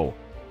 So,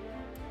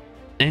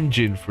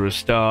 engine for a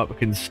start. We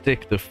can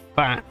stick the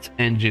fat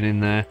engine in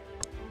there.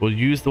 We'll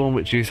use the one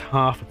which is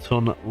half a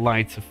ton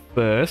lighter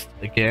first.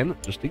 Again,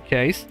 just in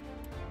case.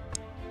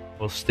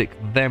 We'll stick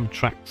them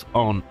tracks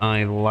on.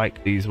 I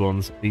like these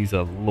ones. These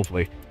are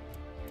lovely.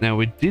 Now,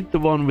 we did the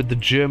one with the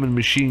German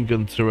machine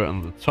gun turret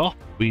on the top.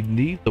 We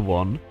need the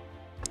one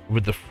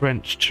with the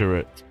French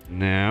turret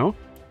now.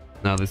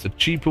 Now, there's a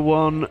cheaper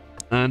one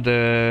and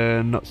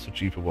a not so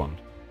cheaper one.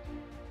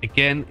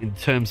 Again, in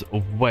terms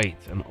of weight.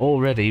 And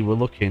already we're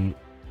looking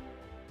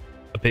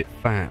a bit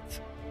fat.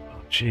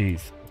 Oh,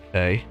 jeez.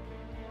 Okay.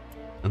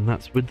 And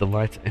that's with the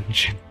light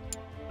engine.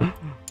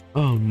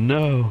 Oh,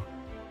 no.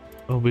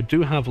 Well, we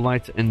do have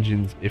lighter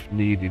engines if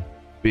needed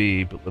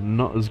be, but they're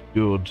not as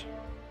good.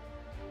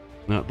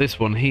 Now, this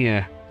one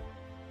here,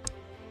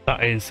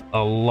 that is a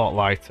lot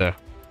lighter.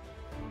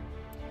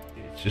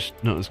 It's it's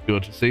just not as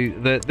good. See,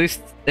 this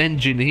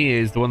engine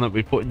here is the one that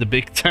we put in the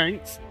big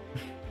tanks.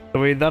 I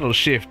mean, that'll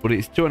shift, but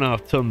it's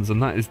 2.5 tons,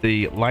 and that is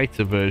the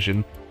lighter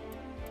version.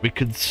 We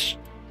could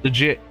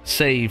legit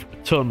save a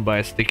ton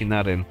by sticking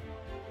that in.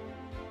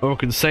 Or we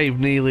can save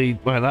nearly...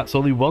 Well, that's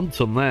only 1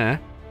 ton there.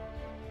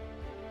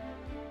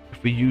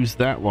 If we use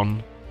that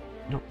one.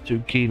 Not too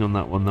keen on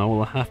that one, though.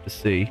 We'll have to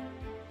see.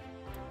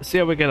 Let's see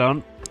how we get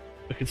on.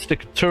 We can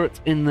stick a turret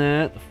in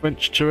there. The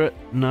French turret.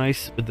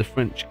 Nice, with the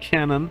French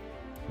cannon.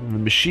 And the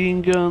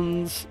machine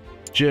guns.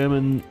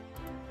 German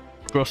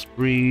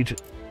crossbreed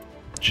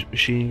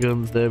machine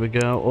guns, there we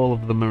go. All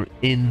of them are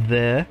in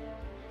there.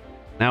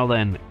 Now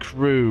then,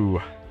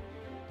 crew.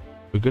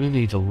 We're going to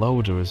need a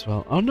loader as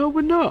well. Oh no,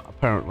 we're not,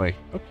 apparently.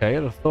 Okay,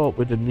 I'd have thought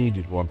we'd have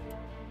needed one.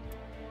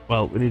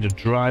 Well, we need a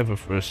driver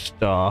for a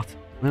start,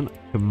 then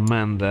a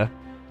commander,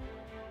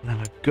 then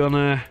a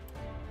gunner.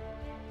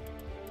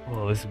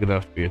 Well, this is going to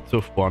have to be a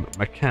tough one.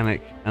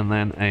 Mechanic, and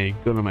then a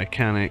gunner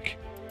mechanic.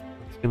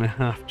 It's going to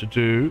have to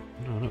do...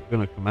 No, not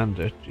gunner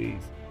commander,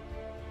 jeez.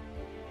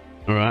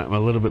 Alright, I'm a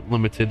little bit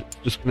limited.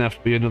 Just going to have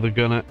to be another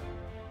gunner.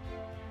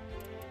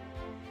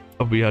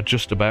 Oh, we are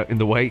just about in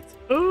the weight.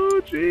 Oh,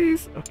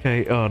 jeez.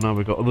 Okay, oh no,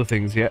 we've got other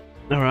things yet.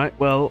 Alright,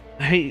 well,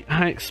 high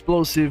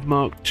explosive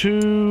Mark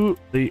II,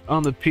 the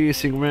armored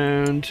piercing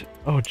round.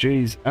 Oh,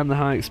 jeez, and the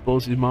high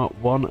explosive Mark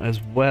I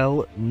as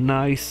well.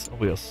 Nice. Oh,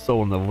 we are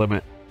so on the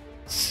limit.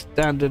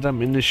 Standard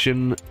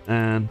ammunition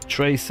and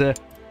tracer.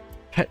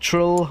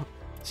 Petrol.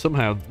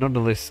 Somehow, none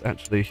of this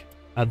actually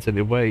adds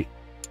any weight.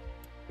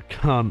 I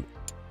can't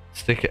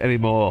stick it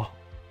anymore.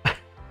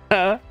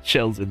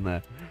 Shells in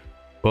there.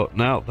 But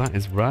now that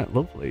is right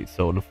lovely.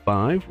 So on a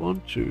 5,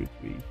 1, 2,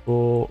 3,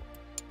 4,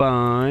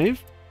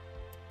 5.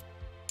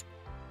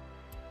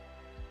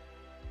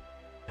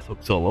 It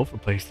looks all over the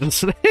place,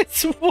 doesn't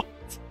it? What?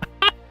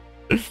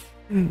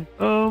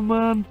 Oh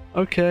man.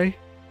 Okay.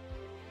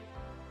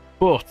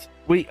 But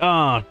we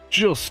are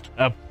just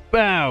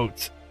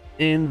about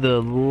in the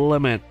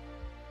limit.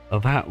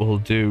 That will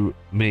do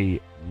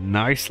me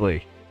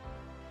nicely.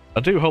 I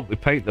do hope they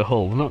paint the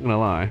hull, I'm not going to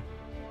lie.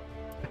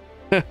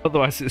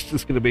 Otherwise it's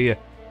just going to be a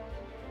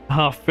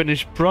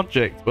half-finished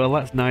project. Well,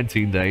 that's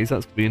 19 days.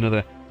 That's going to be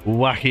another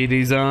wacky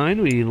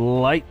design. We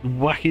like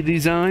wacky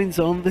designs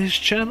on this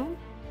channel.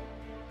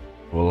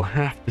 We'll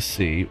have to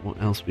see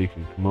what else we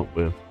can come up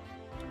with.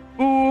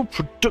 Oh,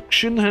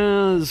 production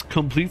has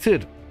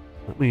completed.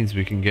 That means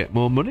we can get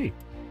more money.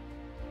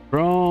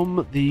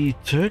 From the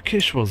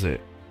Turkish, was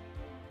it?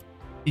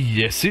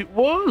 Yes, it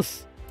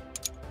was.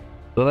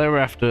 So they were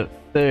after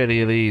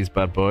 30 of these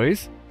bad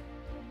boys.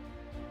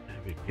 There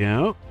we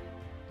go.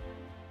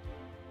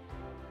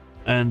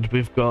 And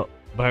we've got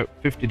about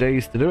 50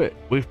 days to do it.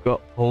 We've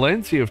got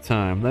plenty of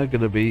time. They're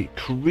going to be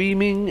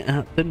creaming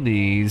at the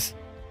knees.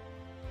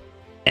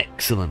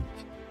 Excellent.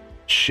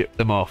 Ship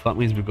them off. That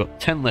means we've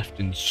got 10 left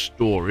in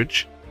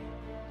storage.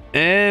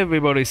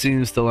 Everybody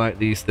seems to like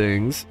these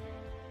things.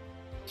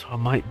 So I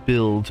might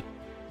build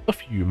a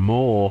few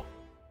more.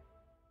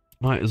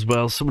 Might as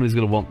well. Somebody's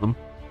going to want them.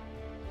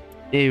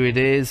 Here it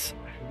is.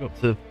 I've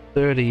got to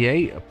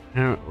 38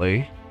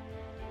 apparently.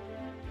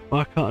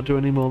 Why can't I do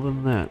any more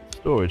than that?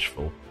 Storage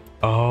full.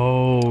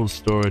 Oh,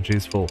 storage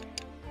is full.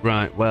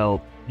 Right,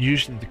 well,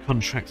 usually the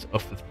contract's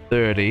off for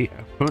 30.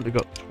 I've currently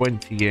got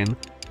 20 in.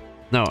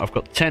 No, I've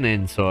got 10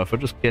 in, so if I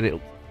just get it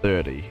up to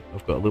 30,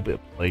 I've got a little bit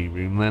of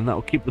playroom then.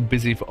 That'll keep them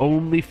busy for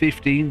only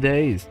 15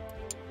 days.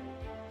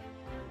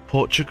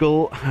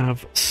 Portugal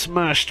have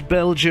smashed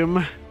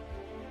Belgium.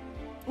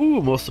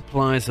 Ooh, more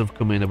supplies have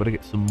come in. I better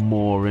get some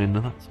more in.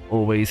 That's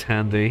always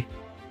handy.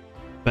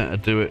 Better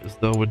do it as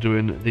though we're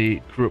doing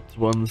the corrupt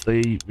ones.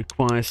 They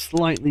require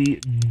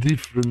slightly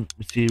different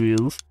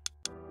materials.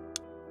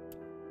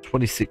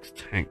 26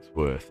 tanks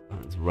worth.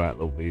 That's right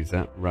lovely, is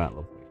that? Right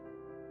lovely.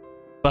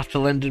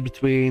 Battle ended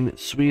between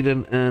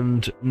Sweden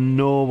and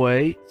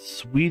Norway.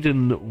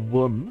 Sweden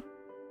won.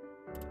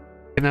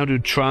 We can now do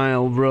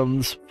trial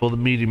runs for the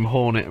medium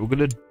Hornet. We're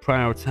going to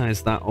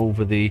prioritize that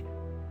over the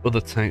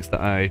other tanks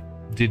that I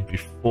did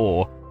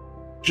before,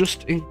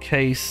 just in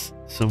case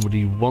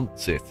somebody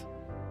wants it.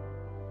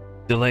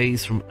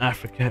 Delays from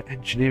Africa.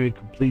 Engineering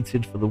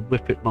completed for the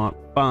Whippet Mark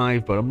V,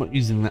 but I'm not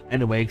using that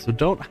anyway because I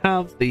don't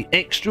have the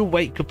extra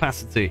weight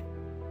capacity.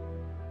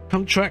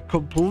 Contract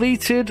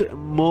completed.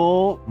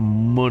 More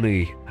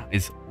money. That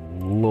is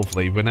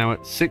lovely. We're now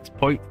at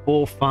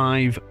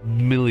 6.45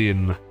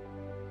 million.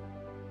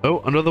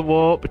 Oh, another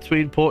war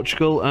between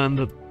Portugal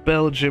and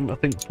Belgium. I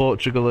think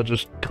Portugal are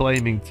just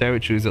claiming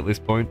territories at this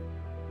point.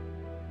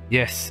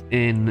 Yes,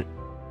 indeed.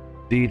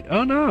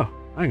 Oh no,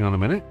 hang on a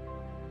minute.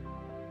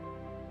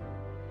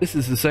 This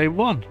is the same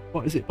one.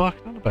 What is it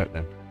barking on about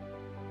then?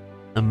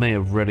 I may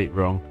have read it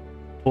wrong.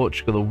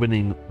 Portugal are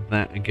winning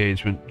that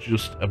engagement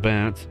just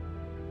about.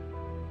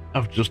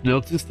 I've just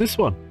noticed this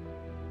one.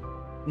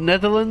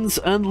 Netherlands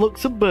and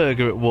Luxembourg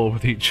are at war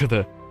with each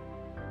other.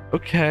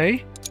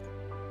 Okay.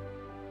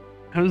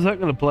 How's that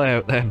going to play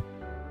out then?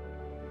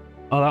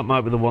 Oh, that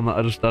might be the one that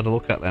I just had a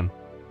look at then.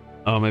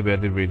 Oh, maybe I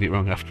did read it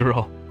wrong after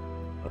all.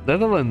 But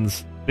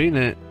Netherlands being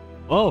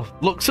Oh,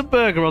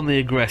 Luxemburger on the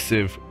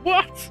aggressive.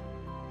 What?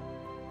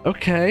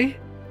 Okay.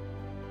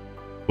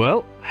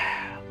 Well,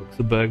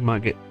 Luxembourg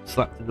might get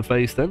slapped in the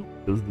face then,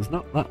 because there's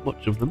not that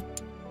much of them.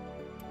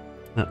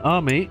 The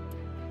army,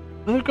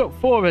 well, they've got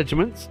 4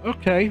 regiments.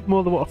 Okay,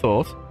 more than what I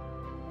thought.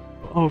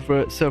 But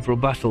over several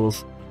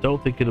battles, I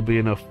don't think it'll be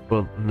enough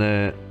for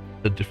the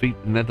to defeat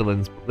the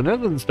Netherlands. But the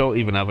Netherlands don't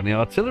even have any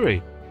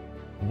artillery.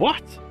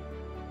 What?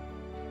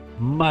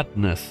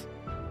 Madness.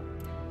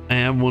 I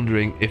am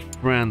wondering if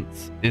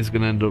France is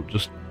going to end up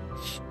just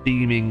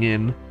steaming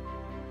in.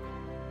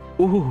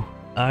 Ooh,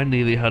 I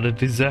nearly had a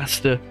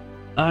disaster.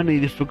 I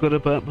nearly forgot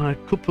about my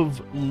cup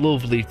of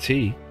lovely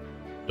tea.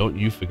 Don't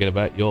you forget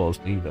about yours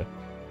neither.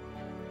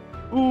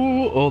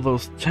 Ooh, all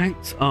those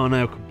tanks are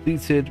now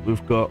completed.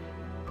 We've got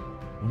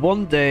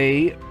 1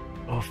 day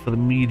for the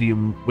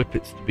medium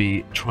whippets to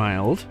be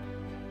trialled.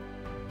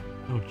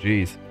 Oh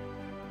jeez.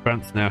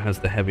 France now has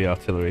the heavy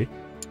artillery.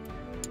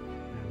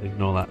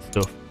 Ignore that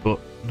stuff. But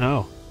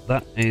no,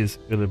 that is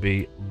going to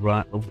be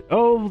right lovely.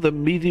 Oh, the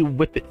medium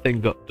whippet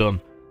thing got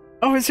done.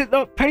 Oh, is it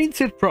not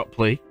painted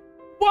properly?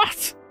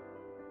 What?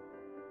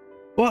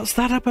 What's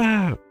that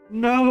about?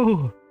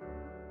 No.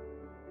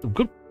 Some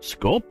good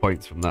score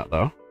points from that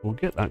though. We'll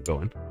get that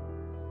going.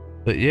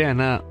 But yeah,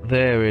 now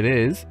there it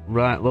is.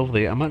 Right,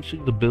 lovely. I'm actually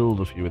going to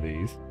build a few of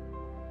these.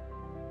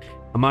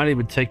 I might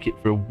even take it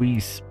for a wee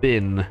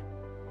spin.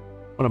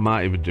 What I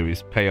might even do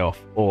is pay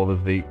off all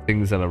of the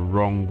things that are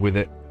wrong with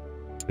it.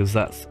 Because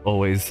that's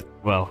always,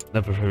 well,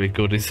 never very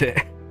good, is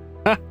it?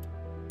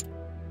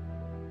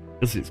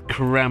 Because it's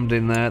crammed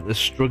in there. They're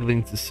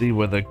struggling to see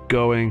where they're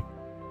going.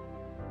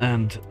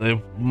 And the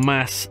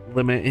mass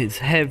limit is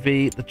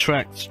heavy. The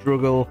tracks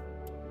struggle.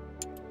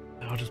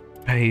 I'll just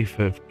pay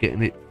for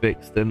getting it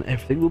fixed and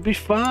everything will be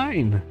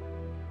fine.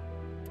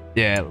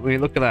 Yeah, I mean,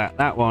 look at that.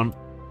 That one.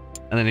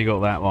 And then you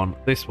got that one.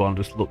 This one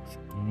just looks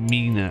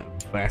meaner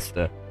and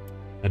faster.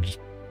 And just...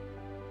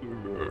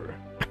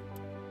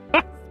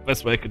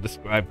 Best way I could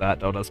describe that.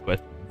 Don't ask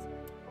questions.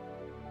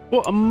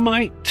 What I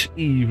might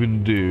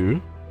even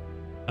do...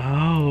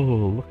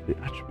 Oh, look at the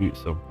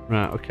attributes of...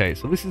 Right, okay.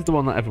 So this is the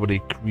one that everybody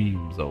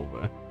creams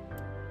over.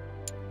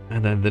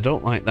 And then they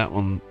don't like that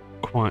one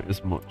quite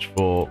as much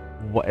for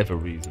whatever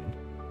reason.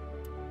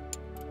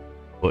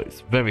 But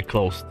it's very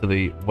close to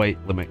the weight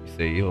limit, you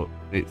see. Look,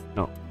 it's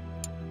not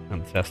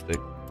fantastic.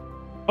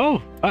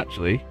 Oh,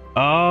 actually.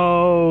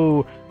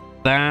 Oh,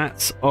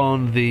 that's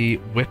on the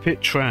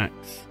whippet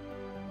tracks.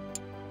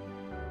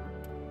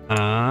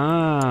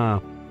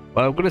 Ah.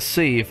 Well, I'm going to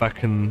see if I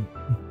can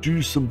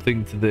do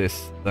something to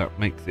this that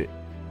makes it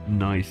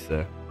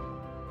nicer.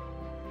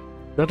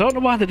 I don't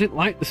know why they didn't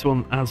like this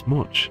one as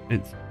much.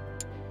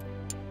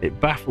 It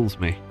baffles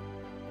me.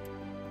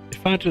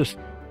 If I just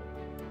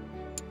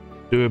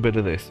do a bit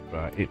of this,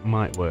 right, it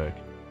might work.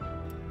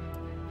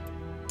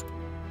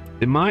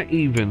 They might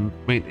even,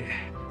 I mean,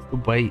 it's the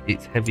weight,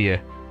 it's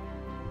heavier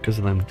because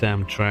of them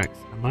damn tracks.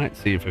 I might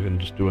see if I can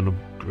just do an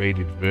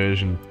upgraded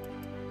version.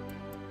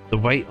 The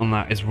weight on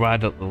that is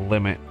right at the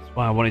limit. That's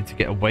why I wanted to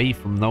get away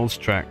from those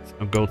tracks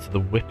and go to the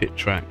whippet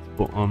tracks.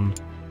 But on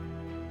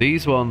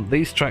these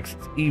tracks,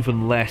 it's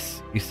even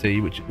less, you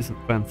see, which isn't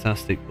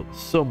fantastic. But the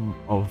sum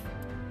of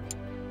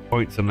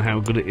points on how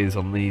good it is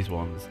on these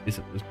ones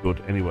isn't as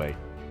good anyway.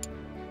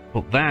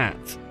 But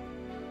that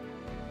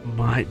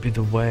might be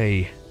the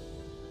way.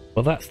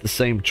 Well, that's the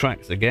same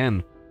tracks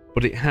again,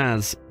 but it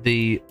has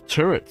the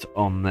turret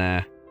on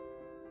there.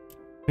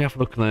 We have a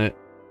look at the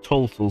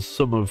total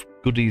sum of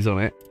goodies on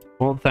it.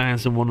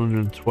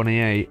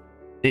 1,128.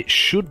 It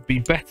should be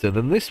better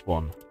than this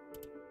one.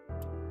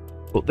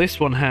 But this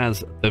one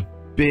has the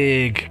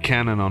big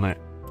cannon on it.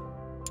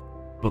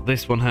 But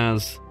this one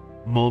has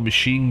more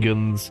machine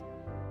guns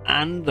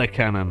and a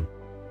cannon.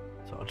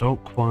 So I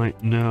don't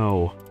quite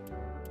know.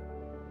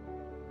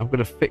 I'm going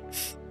to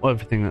fix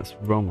everything that's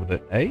wrong with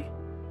it, eh?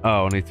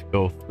 Oh, I need to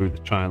go through the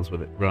trials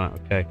with it. Right,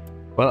 okay.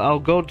 Well, I'll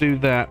go do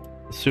that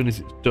as soon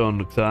as it's done.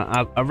 Because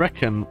I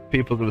reckon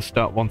people are going to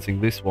start wanting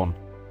this one.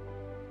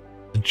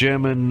 The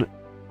German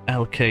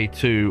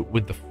LK2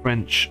 with the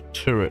French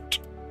turret.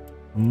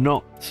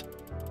 Not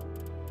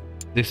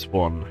this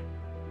one.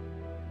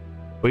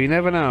 But you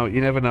never know.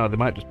 You never know. They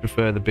might just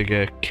prefer the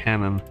bigger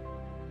cannon.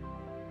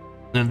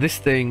 And this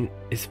thing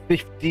is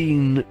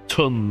 15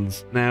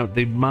 tons. Now,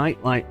 they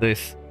might like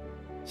this.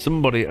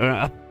 Somebody...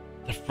 the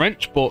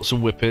French bought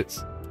some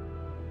whippets.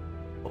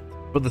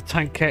 But the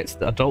tankettes,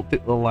 I don't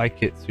think they'll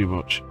like it too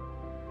much.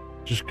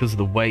 Just because of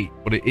the weight.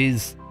 But it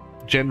is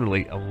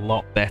generally a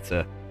lot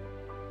better.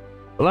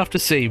 We'll have to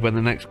see when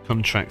the next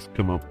contracts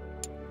come up.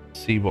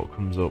 See what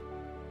comes up.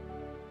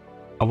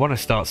 I want to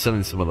start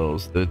selling some of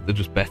those. They're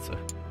just better.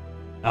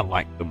 I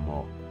like them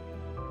more.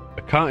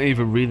 I can't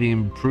even really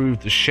improve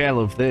the shell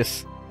of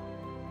this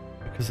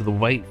because of the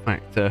weight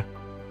factor.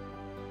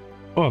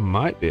 Oh, I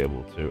might be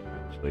able to,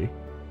 actually.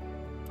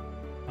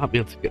 Might be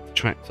able to get the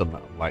tracks on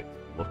that I'd like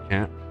to look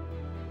at.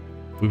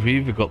 We've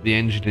either got the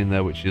engine in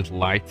there, which is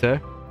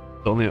lighter.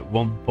 It's only at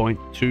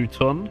 1.2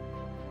 ton.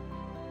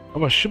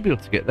 Oh, I should be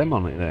able to get them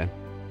on it then.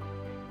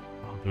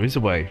 Oh, there is a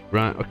way.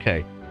 Right,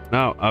 okay.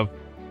 No, I've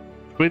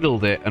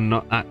twiddled it and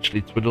not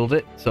actually twiddled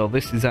it. So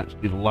this is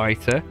actually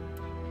lighter.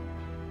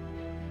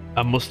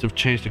 I must have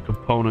changed the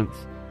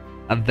components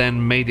and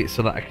then made it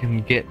so that I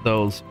can get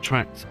those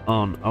tracks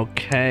on.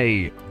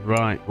 Okay,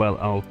 right. Well,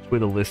 I'll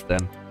twiddle this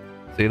then.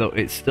 See, look,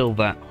 it's still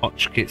that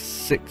Hotchkiss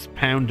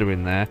 6-pounder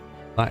in there.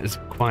 That is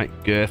quite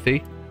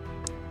girthy.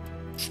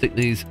 Stick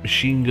these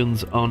machine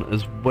guns on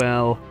as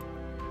well.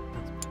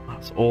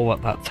 That's all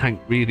that tank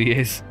really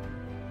is.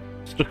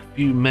 Stuck a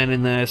few men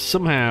in there.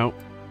 Somehow,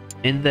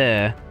 in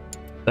there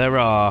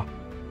are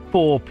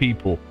 4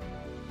 people.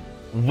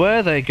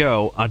 Where they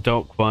go, I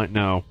don't quite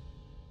know.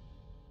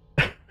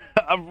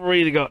 I've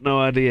really got no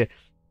idea.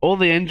 All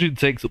the engine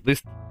takes up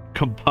this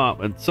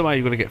compartment. Somehow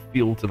you've got to get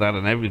fuel to that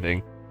and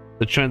everything.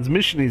 The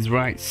transmission is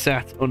right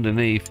sat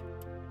underneath.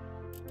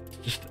 It's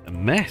just a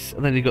mess.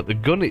 And then you've got the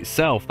gun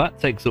itself. That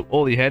takes up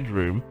all the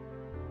headroom.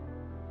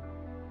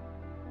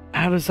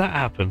 How does that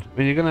happen? I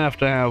mean, you're going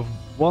to have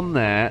one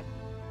there,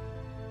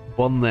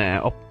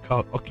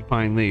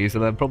 occupying these,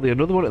 and then probably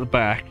another one at the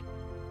back.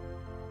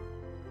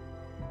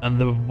 And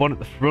the one at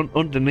the front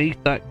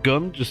underneath that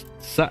gun just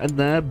sat in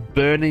there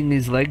burning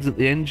his legs at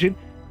the engine.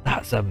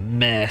 That's a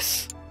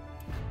mess.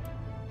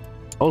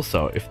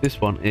 Also, if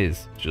this one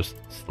is just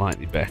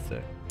slightly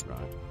better,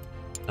 right,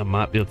 I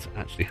might be able to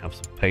actually have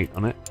some paint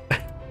on it.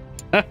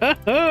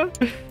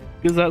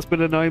 Because that's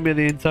been annoying me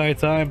the entire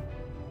time.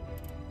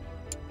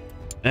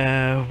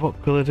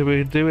 What colour do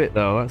we do it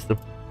though? That's the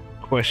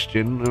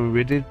question.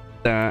 We did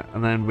that,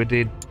 and then we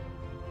did...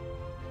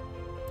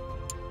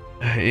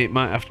 It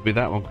might have to be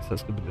that one, because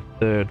that's going to be the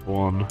third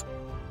one.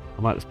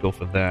 I might just go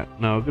for that.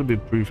 No, we're going to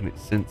be improving it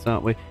since,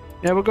 aren't we?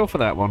 Yeah, we'll go for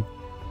that one.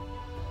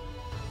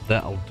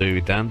 That'll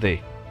do,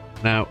 dandy.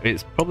 Now,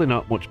 it's probably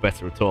not much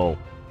better at all,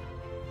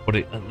 but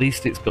at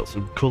least it's got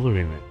some colour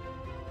in it.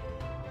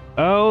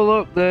 Oh,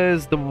 look,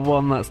 there's the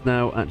one that's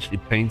now actually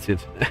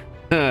painted.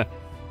 I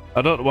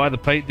don't know why the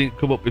paint didn't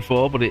come up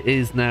before, but it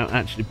is now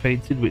actually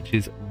painted, which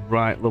is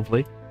right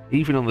lovely.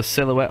 Even on the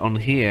silhouette on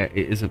here,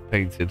 it isn't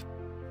painted.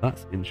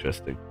 That's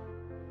interesting.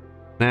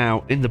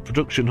 Now, in the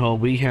production hall,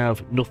 we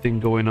have nothing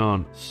going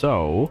on,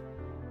 so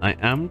I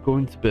am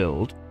going to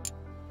build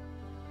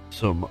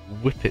some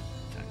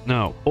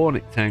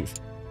Hornet tanks.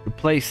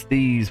 Replace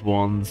these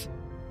ones,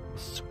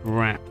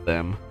 scrap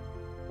them,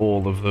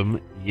 all of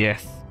them,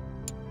 yes,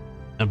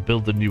 and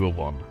build a newer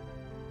one.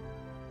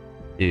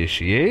 Here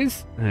she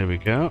is. There we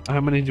go.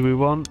 How many do we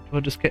want? Do I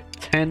just get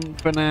 10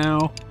 for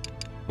now?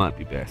 Might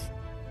be best.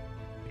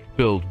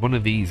 Build one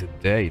of these a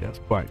day. That's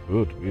quite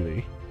good,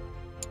 really.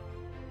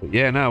 But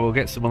yeah, now we'll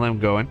get some of them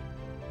going.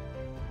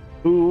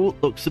 Ooh,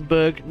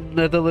 Luxembourg,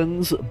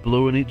 Netherlands,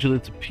 blowing each other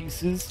to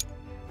pieces.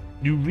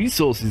 New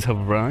resources have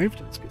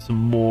arrived. Let's get some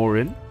more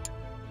in.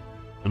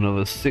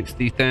 Another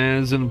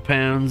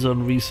 £60,000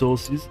 on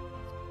resources.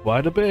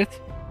 Quite a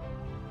bit.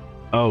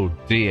 Oh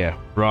dear.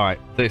 Right,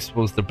 this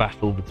was the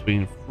battle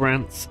between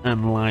France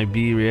and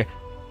Liberia.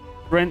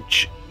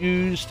 French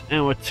used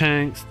our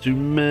tanks to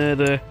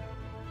murder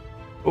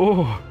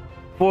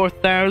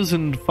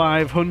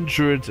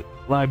 4,500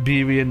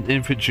 Liberian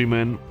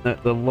infantrymen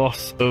at the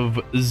loss of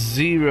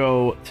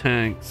 0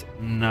 tanks.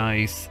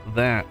 Nice.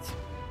 That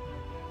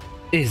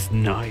is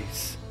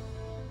nice.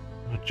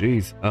 Oh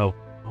jeez. Oh,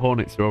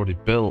 Hornets are already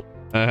built.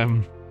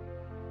 Could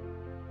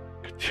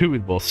do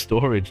with more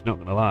storage, not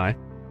gonna lie.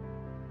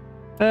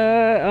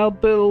 I'll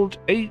build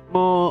 8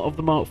 more of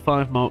the Mark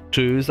 5 Mark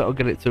 2s. That'll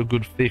get it to a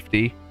good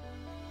 50.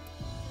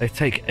 They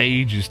take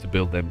ages to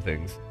build them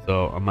things,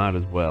 so I might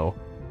as well.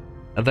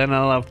 And then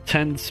I'll have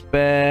 10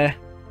 spare,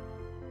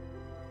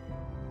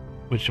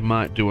 which I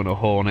might do on a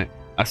Hornet.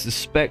 I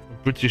suspect the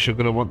British are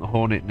going to want the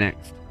Hornet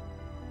next.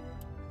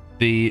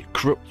 The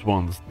corrupt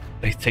ones,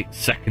 they take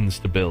seconds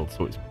to build,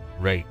 so it's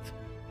great.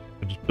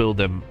 I just build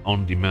them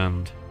on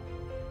demand.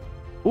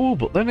 Oh,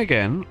 but then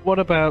again, what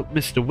about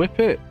Mr.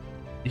 Whippet?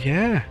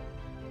 Yeah,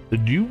 the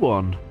new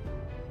one.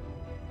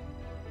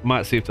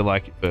 Might see if they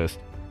like it first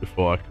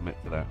before I commit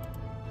to that.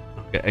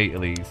 I'll get 8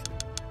 of these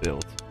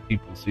built.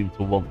 People seem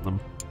to want them.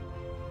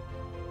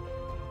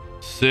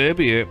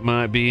 Serbia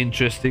might be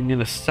interesting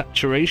in a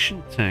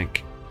saturation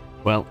tank.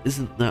 Well,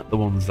 isn't that the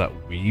ones that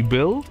we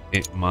build?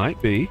 It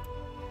might be.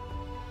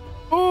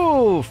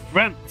 Oh,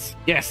 France!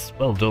 Yes,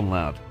 well done,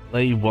 lad.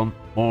 They want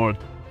more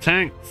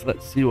tanks.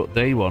 Let's see what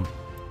they want.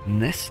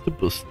 Nest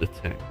Buster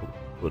tank.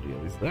 What bloody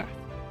hell is that?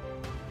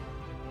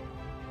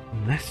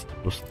 Nest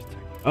Buster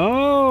tank.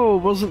 Oh,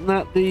 wasn't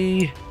that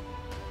the...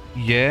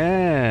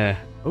 Yeah.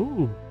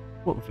 Oh,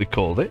 what have we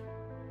called it?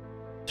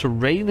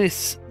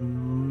 Tyrannus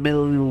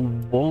Mill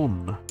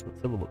 1. Let's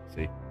have a look,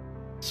 see.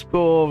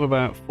 Score of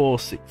about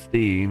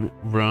 416.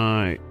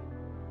 Right.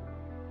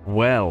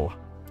 Well.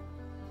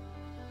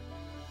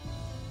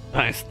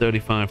 That is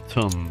 35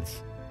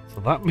 tons. So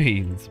that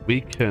means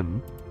we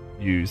can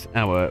use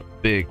our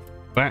big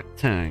fat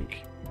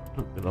tank.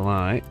 Not gonna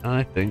lie,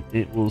 I think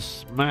it will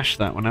smash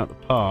that one out the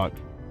park.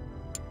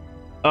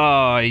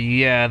 Oh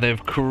yeah,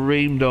 they've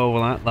creamed over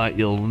that like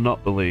you'll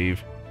not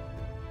believe.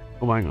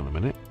 Oh, hang on a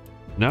minute.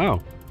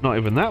 No, not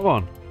even that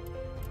one.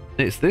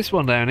 It's this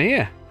one down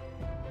here.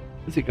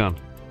 Is it gone?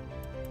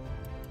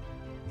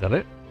 Is that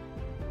it?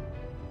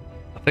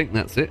 I think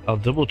that's it. I'll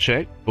double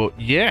check. But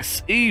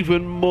yes,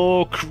 even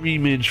more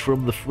creamage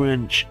from the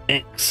French.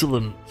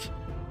 Excellent.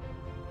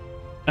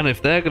 And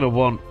if they're going to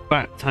want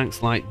fat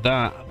tanks like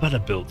that, I better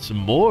build some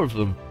more of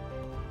them.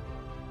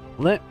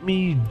 Let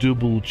me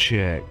double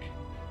check.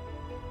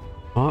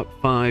 Mark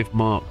 5,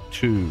 Mark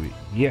 2.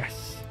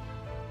 Yes.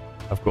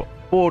 I've got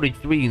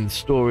 43 in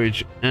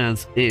storage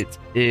as it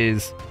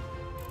is.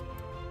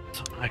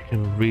 So I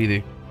can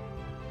really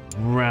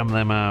ram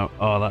them out.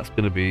 Oh, that's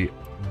going to be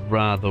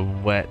rather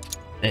wet.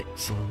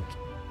 Excellent.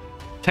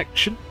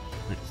 Protection.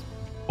 It's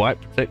quite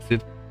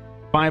protected.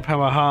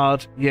 Firepower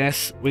hard.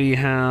 Yes, we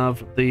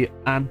have the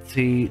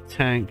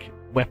anti-tank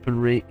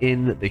weaponry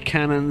in the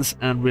cannons,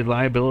 and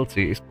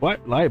reliability is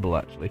quite reliable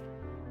actually.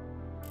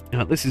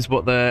 Now, this is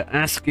what they're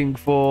asking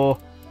for,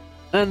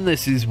 and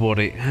this is what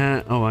it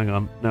has. Oh, hang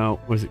on. No,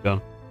 where's it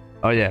gone?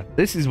 Oh yeah,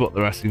 this is what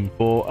they're asking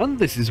for, and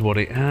this is what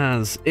it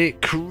has.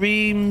 It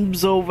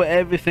creams over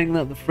everything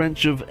that the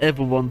French have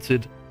ever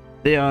wanted.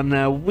 They are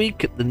now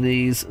weak at the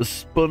knees. A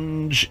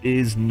sponge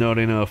is not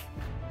enough.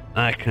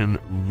 I can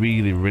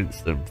really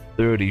rinse them.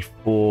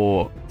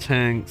 34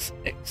 tanks.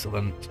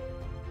 Excellent.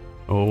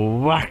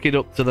 Whack it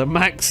up to the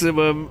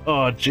maximum.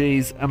 Oh,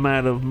 jeez. I'm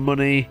out of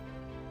money.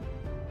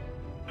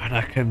 And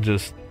I can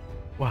just...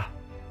 Well,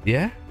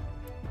 yeah.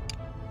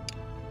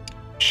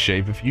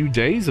 Shave a few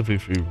days if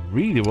you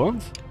really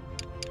want.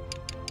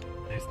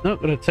 It's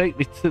not going to take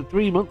me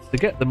 3 months to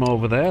get them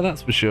over there,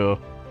 that's for sure.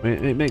 I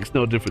mean, it makes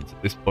no difference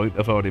at this point.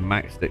 I've already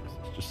maxed it.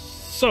 It's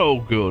just so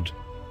good.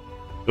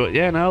 But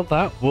yeah, now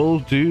that will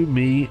do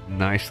me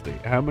nicely.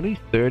 How many?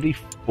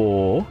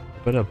 34.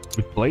 Better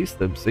replace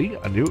them. See,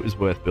 I knew it was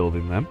worth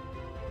building them.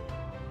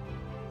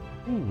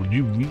 Ooh,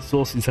 new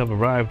resources have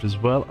arrived as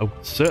well. I'm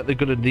certainly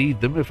going to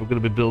need them if we're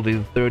going to be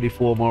building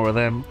 34 more of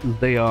them, because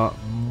they are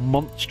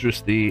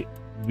monstrously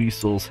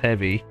resource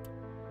heavy.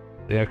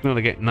 I can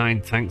only get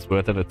 9 tanks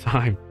worth at a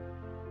time.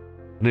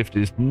 And if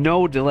there's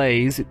no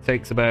delays, it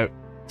takes about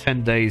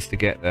 10 days to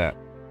get that.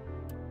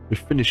 We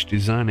finished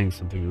designing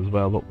something as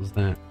well. What was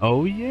that?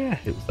 Oh yeah,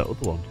 it was that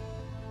other one.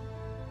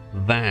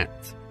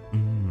 That.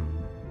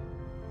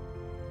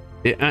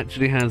 It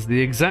actually has the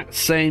exact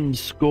same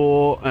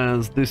score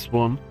as this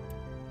one,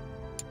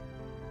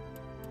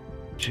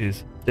 which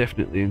is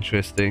definitely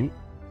interesting.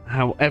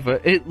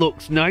 However, it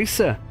looks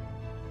nicer.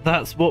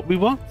 That's what we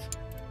want.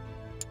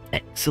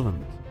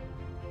 Excellent.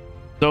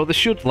 So they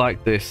should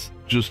like this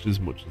just as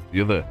much as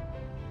the other.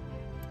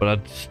 But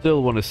I'd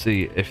still want to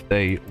see if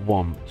they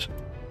want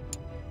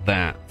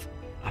that.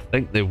 I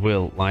think they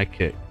will like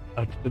it.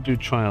 Did I do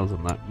trials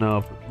on that? No,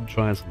 I've not done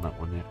trials on that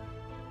one yet.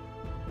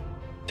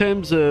 In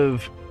terms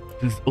of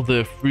these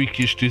other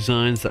freakish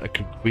designs that I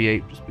could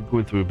create, just been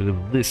going through a bit of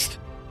a list.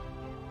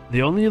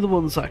 The only other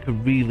ones that I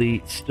can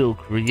really still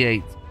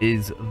create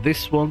is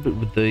this one, but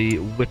with the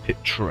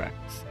whippet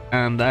tracks.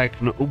 And I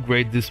can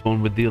upgrade this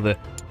one with the other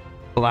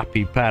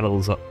flappy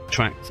paddles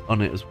tracks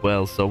on it as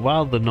well. So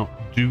while they're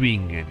not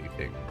doing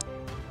anything,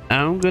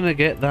 I'm going to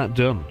get that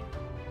done.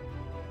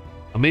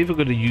 I'm either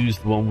going to use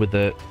the one with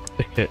the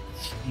thicker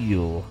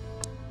steel.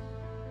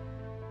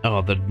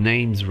 Oh, the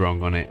name's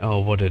wrong on it. Oh,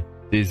 what a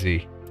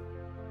dizzy.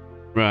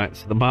 Right,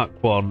 so the Mark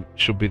 1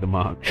 should be the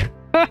Mark.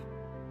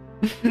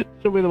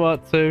 Should be the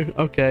Mark 2.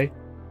 Okay.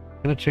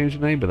 Can I change the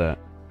name of that?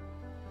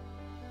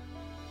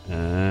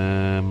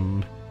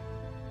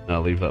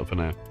 I'll leave that for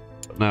now.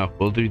 But no,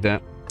 we'll do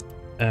that.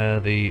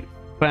 The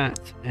fat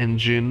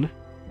engine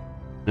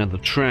and the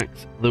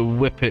tracks, the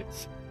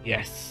whippets.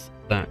 Yes,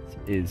 that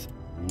is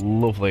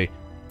lovely.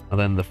 And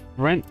then the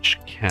French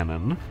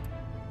cannon.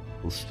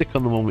 We'll stick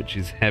on the one which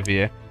is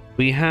heavier.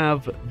 We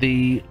have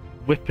the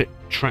whippet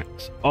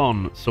tracks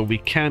on, so we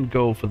can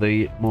go for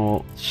the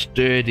more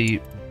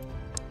sturdy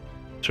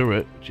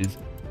turret, which is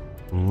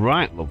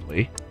right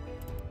lovely.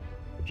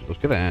 Would you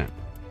look at that?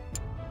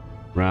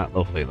 Right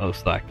lovely. It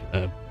looks like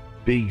a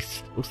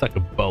beast. Looks like a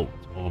boat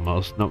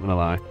almost, not gonna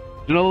lie. Do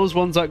you know those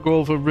ones that go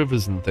over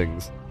rivers and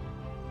things?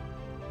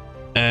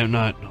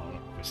 No,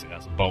 obviously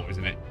that's a boat,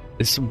 isn't it?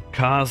 There's some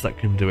cars that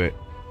can do it.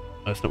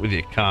 It's not really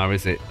a car,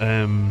 is it?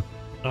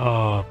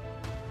 Oh,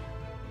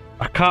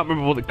 I can't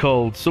remember what they're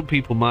called. Some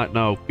people might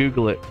know.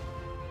 Google it.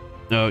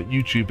 No,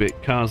 YouTube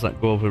it. Cars that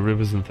go over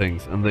rivers and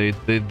things, and they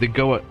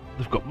go at.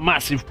 They've got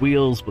massive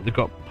wheels, but they've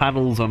got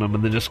paddles on them,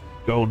 and they just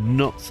go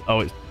nuts.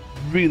 Oh, it's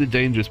really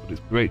dangerous, but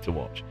it's great to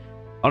watch.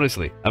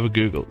 Honestly, have a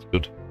Google. It's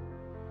good.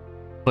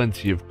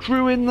 Plenty of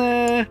crew in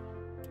there.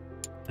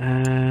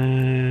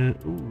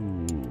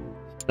 Ooh,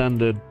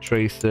 standard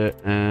tracer,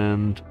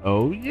 and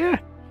oh yeah.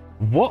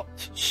 What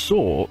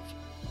sort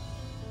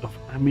of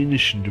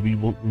ammunition do we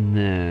want in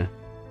there?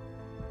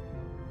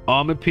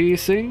 Armor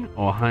piercing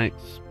or high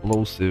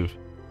explosive?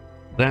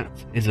 That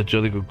is a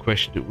jolly good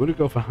question. We're going to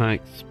go for high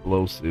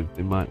explosive.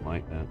 They might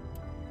like that.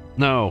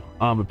 No,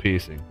 armor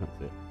piercing.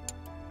 That's it.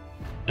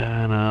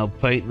 And I'll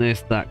paint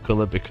this that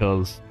color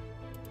because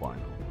why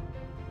not?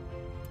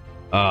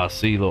 Ah,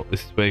 see, look,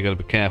 this is where you got to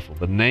be careful.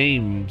 The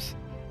names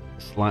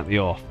are slightly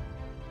off.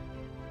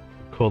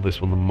 call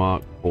this one the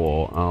Mark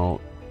IV. I'll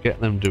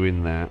get them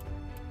doing that.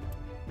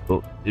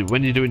 But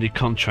when you're doing your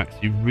contracts,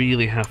 you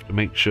really have to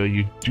make sure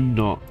you do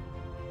not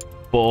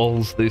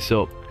balls this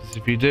up. Because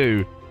if you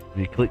do,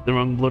 and you click the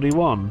wrong bloody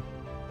one,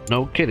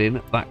 no kidding,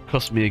 that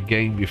cost me a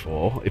game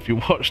before. If you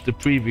watched the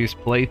previous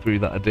playthrough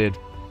that I did,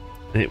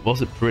 it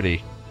wasn't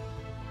pretty.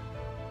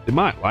 They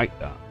might like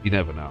that, you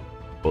never know.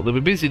 But they'll be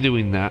busy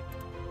doing that.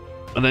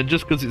 And then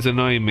just because it's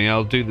annoying me,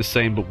 I'll do the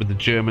same but with the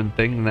German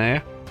thing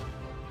there.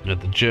 The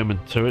German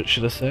turret,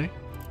 should I say.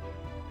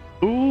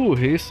 Ooh,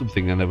 here's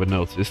something I never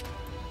noticed.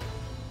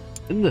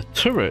 In the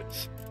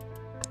turrets,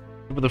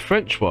 for the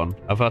French one,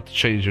 I've had to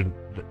change it.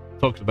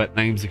 Talking about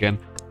names again.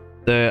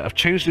 I've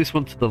changed this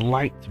one to the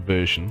light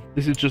version.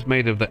 This is just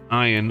made of the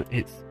iron.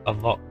 It's a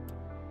lot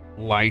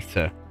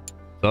lighter.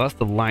 So that's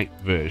the light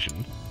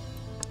version.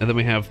 And then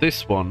we have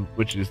this one,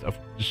 which is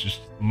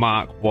just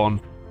Mark 1.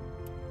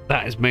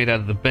 That is made out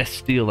of the best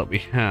steel that we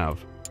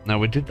have. Now,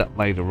 we did that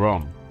later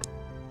on.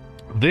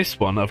 This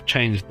one, I've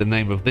changed the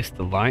name of this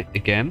to light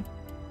again,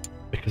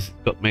 because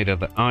it's got made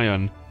out of the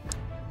iron.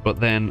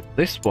 But then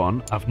this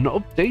one, I've not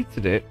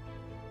updated it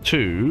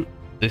to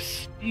the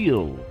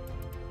steel.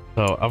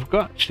 So I've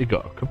actually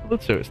got a couple of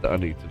turrets that I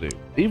need to do.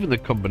 Even the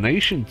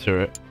combination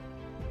turret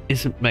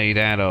isn't made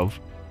out of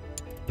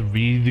the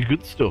really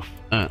good stuff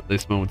at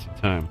this moment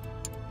in time.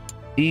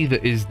 Either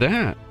is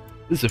that.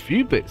 There's a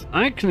few bits.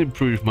 I can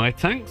improve my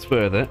tanks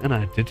further, and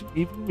I didn't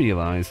even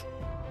realise.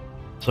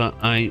 So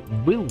I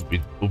will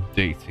be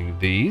updating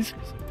these,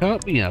 because I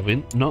can't be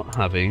not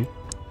having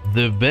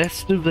the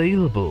best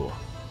available.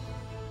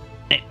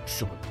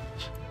 Excellent.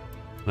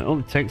 And it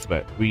only takes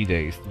about 3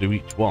 days to do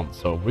each one,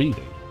 so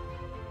really,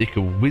 you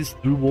can whiz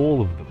through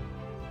all of them.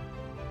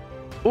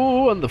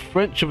 Oh, and the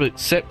French have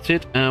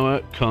accepted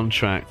our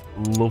contract.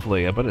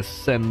 Lovely. I better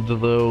send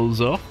those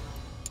off.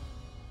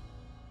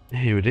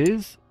 Here it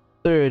is.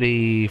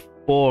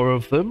 34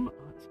 of them.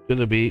 It's going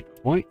to be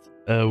quite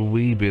a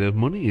wee bit of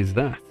money, is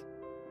that?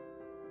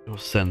 We'll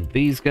send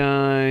these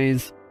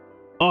guys.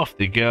 Off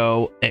they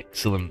go.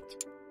 Excellent.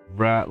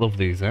 Right,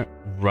 lovely, is that?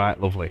 Right,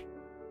 lovely.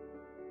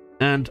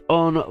 And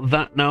on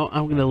that note,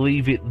 I'm going to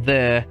leave it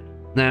there.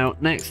 Now,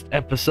 next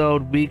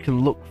episode, we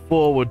can look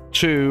forward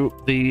to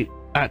the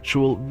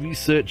actual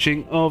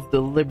researching of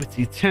the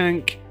Liberty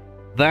tank.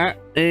 That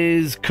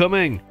is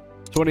coming.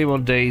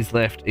 21 days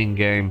left in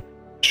game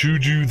to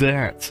do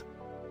that.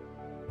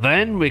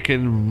 Then we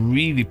can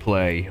really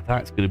play.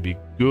 That's going to be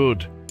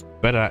good.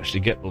 Better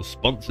actually get those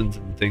sponsors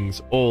and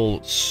things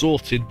all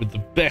sorted with the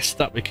best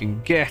that we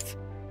can get.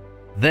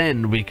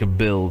 Then we can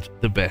build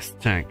the best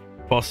tank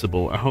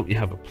possible. I hope you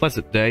have a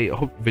pleasant day. I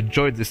hope you've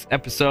enjoyed this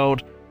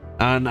episode.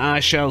 And I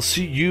shall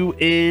see you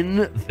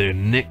in the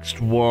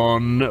next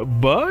one.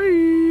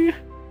 Bye!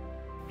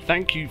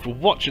 Thank you for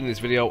watching this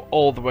video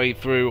all the way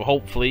through.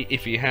 Hopefully,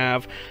 if you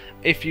have,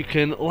 if you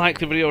can like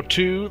the video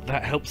too,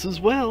 that helps as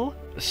well.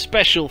 A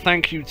special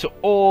thank you to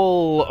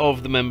all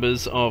of the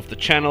members of the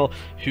channel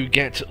who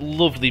get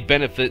lovely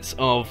benefits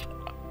of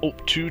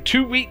up to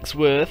 2 weeks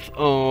worth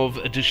of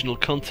additional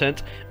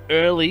content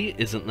early.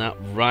 Isn't that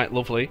right,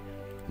 lovely?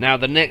 Now,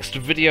 the next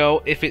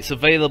video, if it's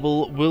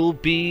available, will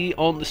be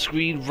on the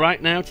screen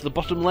right now to the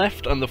bottom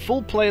left, and the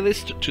full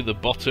playlist to the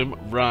bottom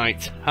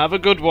right. Have a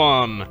good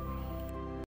one!